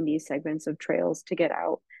using these segments of trails to get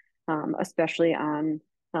out, especially on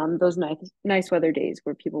those nice weather days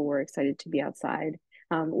where people were excited to be outside.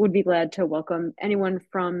 Would be glad to welcome anyone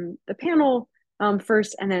from the panel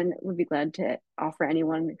first, and then would be glad to offer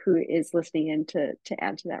anyone who is listening in to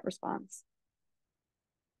add to that response.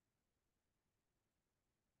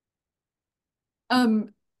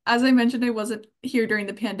 As I mentioned, I wasn't here during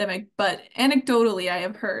the pandemic, but anecdotally,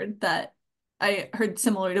 I heard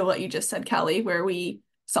similar to what you just said, Callie, where we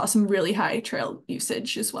saw some really high trail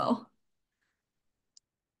usage as well.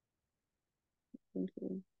 Thank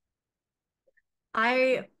you.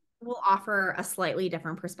 I will offer a slightly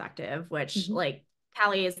different perspective, which like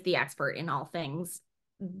Callie is the expert in all things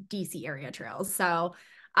DC area trails. So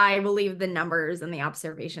I will leave the numbers and the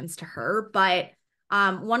observations to her. But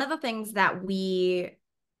one of the things that we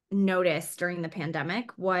noticed during the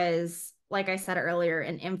pandemic was, like I said earlier,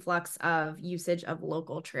 an influx of usage of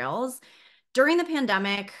local trails. During the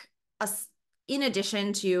pandemic, in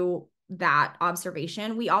addition to that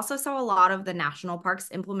observation, we also saw a lot of the national parks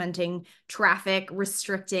implementing traffic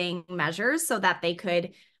restricting measures so that they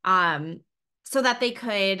could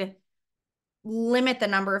limit the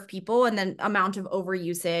number of people and the amount of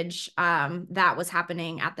overusage that was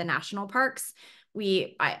happening at the national parks.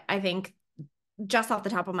 I think just off the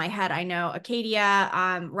top of my head, I know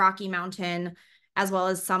Acadia, Rocky Mountain, as well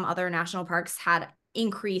as some other national parks had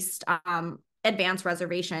increased advanced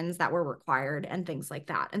reservations that were required and things like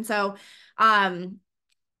that. And so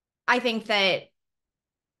I think that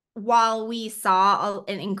while we saw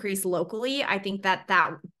an increase locally, I think that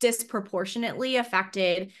disproportionately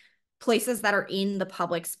affected places that are in the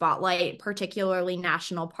public spotlight, particularly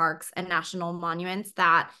national parks and national monuments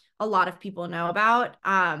that a lot of people know about.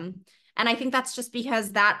 And I think that's just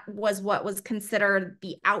because that was what was considered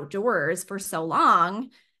the outdoors for so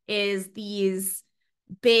long, is these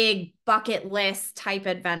big bucket list type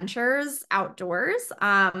adventures outdoors.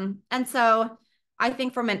 And so I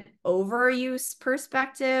think from an overuse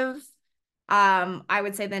perspective, I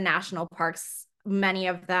would say the national parks, many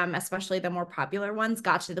of them, especially the more popular ones,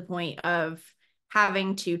 got to the point of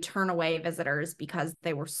having to turn away visitors because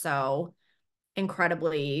they were so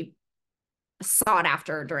incredibly sought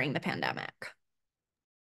after during the pandemic.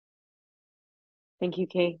 Thank you,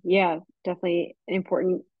 Kay. Yeah, definitely an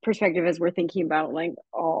important perspective as we're thinking about like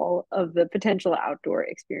all of the potential outdoor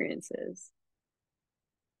experiences.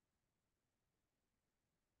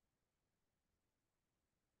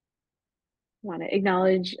 Want to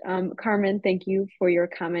acknowledge Carmen. Thank you for your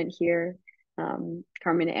comment here.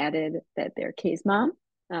 Carmen added that they're Kay's mom.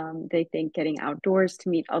 They think getting outdoors to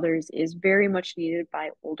meet others is very much needed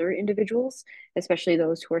by older individuals, especially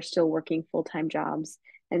those who are still working full-time jobs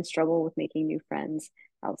and struggle with making new friends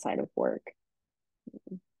outside of work.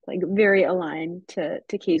 Like very aligned to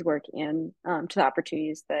Kay's work and to the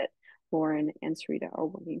opportunities that Lauren and Syrretta are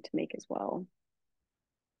working to make as well.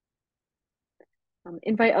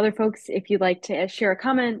 Invite other folks if you'd like to share a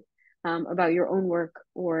comment about your own work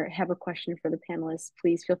or have a question for the panelists.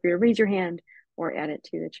 Please feel free to raise your hand or add it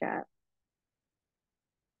to the chat.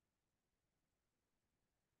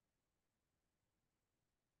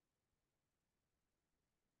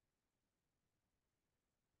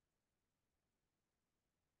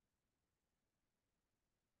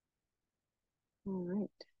 All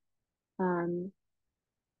right.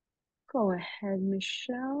 Go ahead,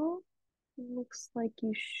 Michelle. Looks like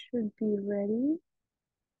you should be ready.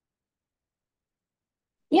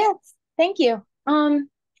 Yes, thank you.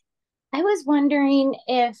 I was wondering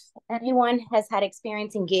if anyone has had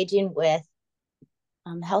experience engaging with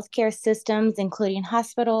healthcare systems, including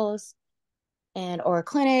hospitals and or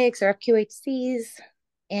clinics or FQHCs,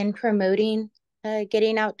 in promoting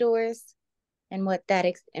getting outdoors, and what that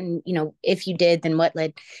and if you did, then what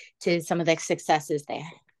led to some of the successes there.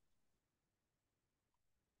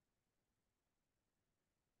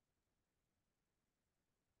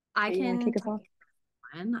 I can kick us off.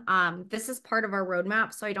 This is part of our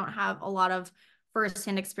roadmap, so I don't have a lot of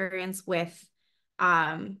firsthand experience with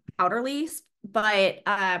Outerlease, but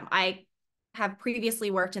I have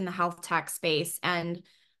previously worked in the health tech space, and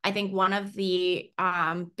I think one of the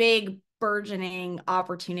big burgeoning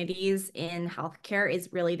opportunities in healthcare is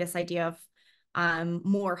really this idea of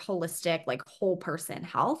more holistic, like whole person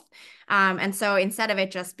health. And so instead of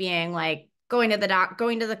it just being like going to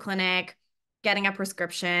the clinic, getting a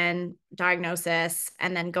prescription, diagnosis,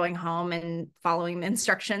 and then going home and following the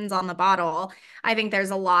instructions on the bottle, I think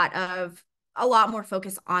there's a lot more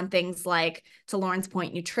focus on things like, to Lauren's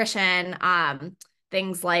point, nutrition,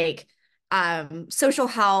 things like social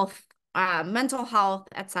health, mental health,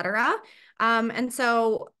 etc. And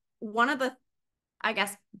so one of the, I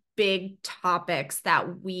guess, big topics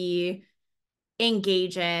that we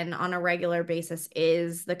engage in on a regular basis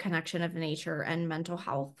is the connection of nature and mental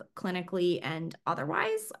health clinically and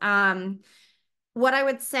otherwise. What I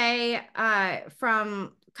would say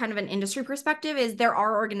from kind of an industry perspective is there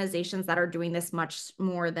are organizations that are doing this much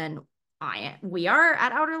more than we are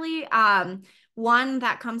at Outerly. One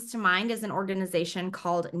that comes to mind is an organization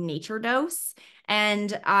called Nature Dose.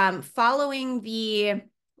 And following the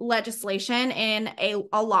legislation in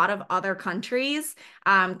a lot of other countries,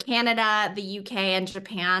 Canada, the UK, and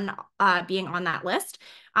Japan being on that list,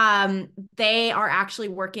 they are actually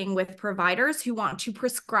working with providers who want to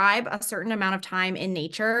prescribe a certain amount of time in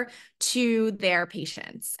nature to their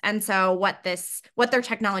patients. And so what their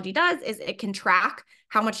technology does is it can track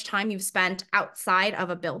how much time you've spent outside of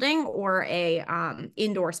a building or a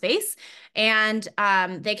indoor space. And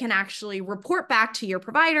they can actually report back to your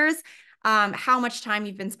providers how much time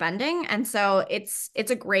you've been spending. And so it's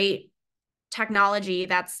a great technology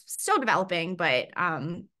that's still developing, but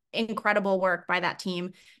incredible work by that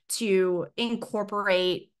team to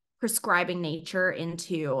incorporate prescribing nature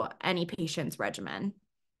into any patient's regimen.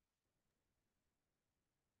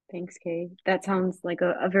 Thanks, Kay. That sounds like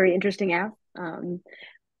a very interesting app.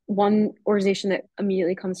 One organization that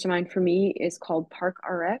immediately comes to mind for me is called Park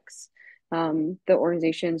RX. The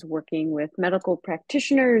organization's working with medical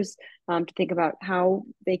practitioners to think about how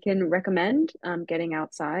they can recommend getting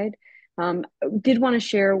outside. Did want to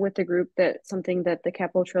share with the group that something that the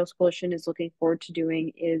Capital Trails Coalition is looking forward to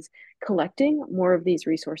doing is collecting more of these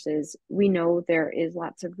resources. We know there is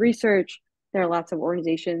lots of research, there are lots of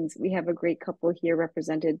organizations. We have a great couple here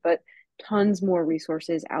represented, but tons more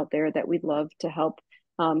resources out there that we'd love to help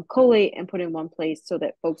collate and put in one place so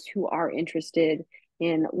that folks who are interested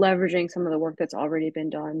in leveraging some of the work that's already been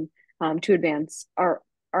done to advance our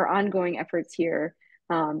ongoing efforts here.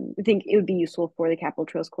 We think it would be useful for the Capital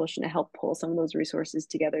Trails Coalition to help pull some of those resources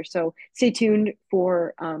together. So stay tuned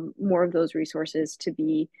for more of those resources to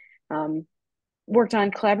be worked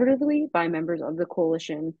on collaboratively by members of the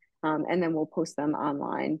coalition, and then we'll post them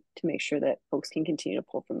online to make sure that folks can continue to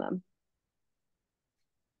pull from them.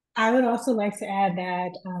 I would also like to add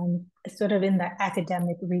that sort of in the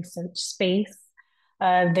academic research space,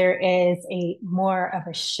 there is a more of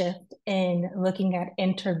a shift in looking at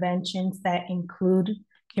interventions that include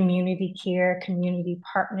community care, community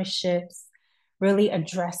partnerships, really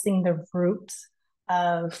addressing the roots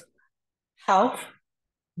of health,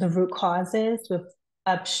 the root causes with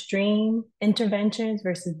upstream interventions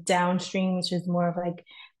versus downstream, which is more of like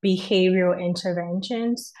behavioral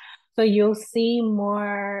interventions. So you'll see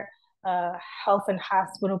more health and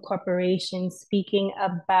hospital corporations speaking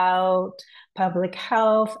about public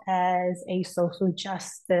health as a social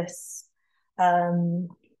justice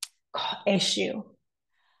issue.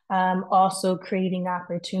 Also creating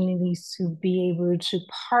opportunities to be able to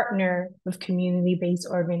partner with community-based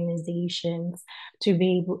organizations to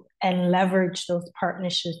be able and leverage those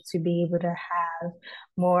partnerships to be able to have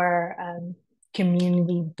more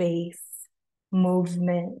community-based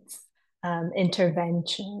movements,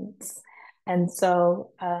 interventions. And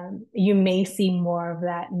so you may see more of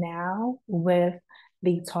that now with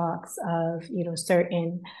the talks of,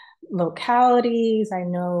 certain localities. I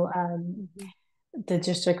know the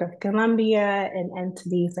District of Columbia and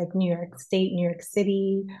entities like New York State, New York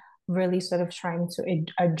City, really sort of trying to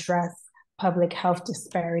address public health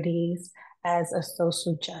disparities as a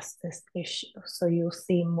social justice issue. So you'll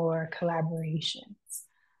see more collaborations.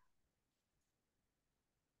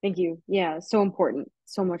 Thank you. Yeah, so important.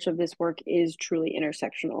 So much of this work is truly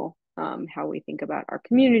intersectional. How we think about our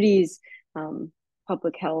communities,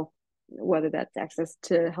 public health, whether that's access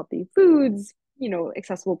to healthy foods,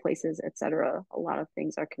 accessible places, etc. A lot of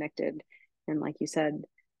things are connected. And like you said,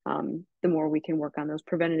 the more we can work on those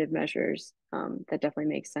preventative measures, that definitely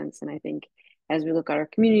makes sense. And I think as we look at our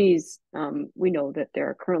communities, we know that there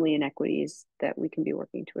are currently inequities that we can be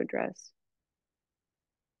working to address.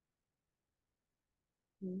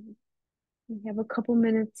 We have a couple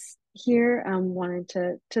minutes here. Wanted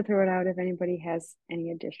to throw it out if anybody has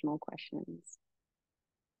any additional questions.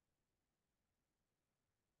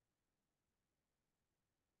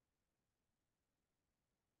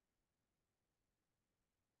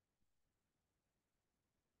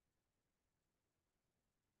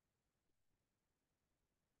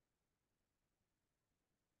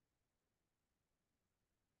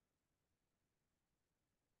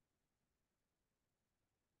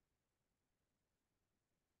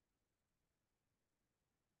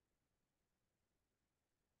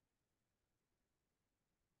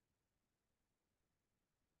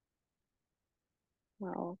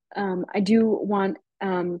 Well, I do want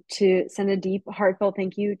to send a deep, heartfelt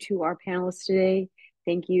thank you to our panelists today.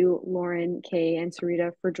 Thank you, Lauren, Kay, and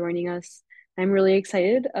Syrretta for joining us. I'm really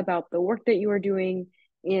excited about the work that you are doing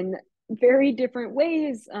in very different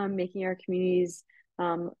ways, making our communities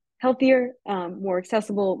healthier, more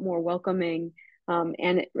accessible, more welcoming.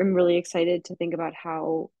 And I'm really excited to think about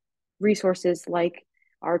how resources like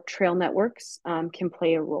our trail networks can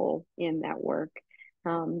play a role in that work.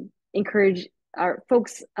 Encourage our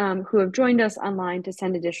folks who have joined us online to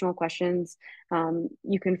send additional questions.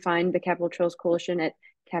 You can find the Capital Trails Coalition at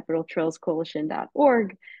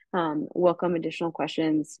capitaltrailscoalition.org. Welcome additional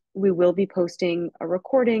questions. We will be posting a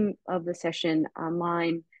recording of the session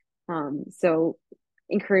online. So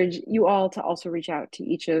encourage you all to also reach out to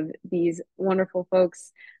each of these wonderful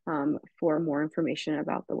folks for more information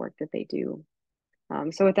about the work that they do.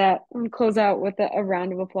 So with that, I'm going to close out with a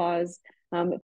round of applause.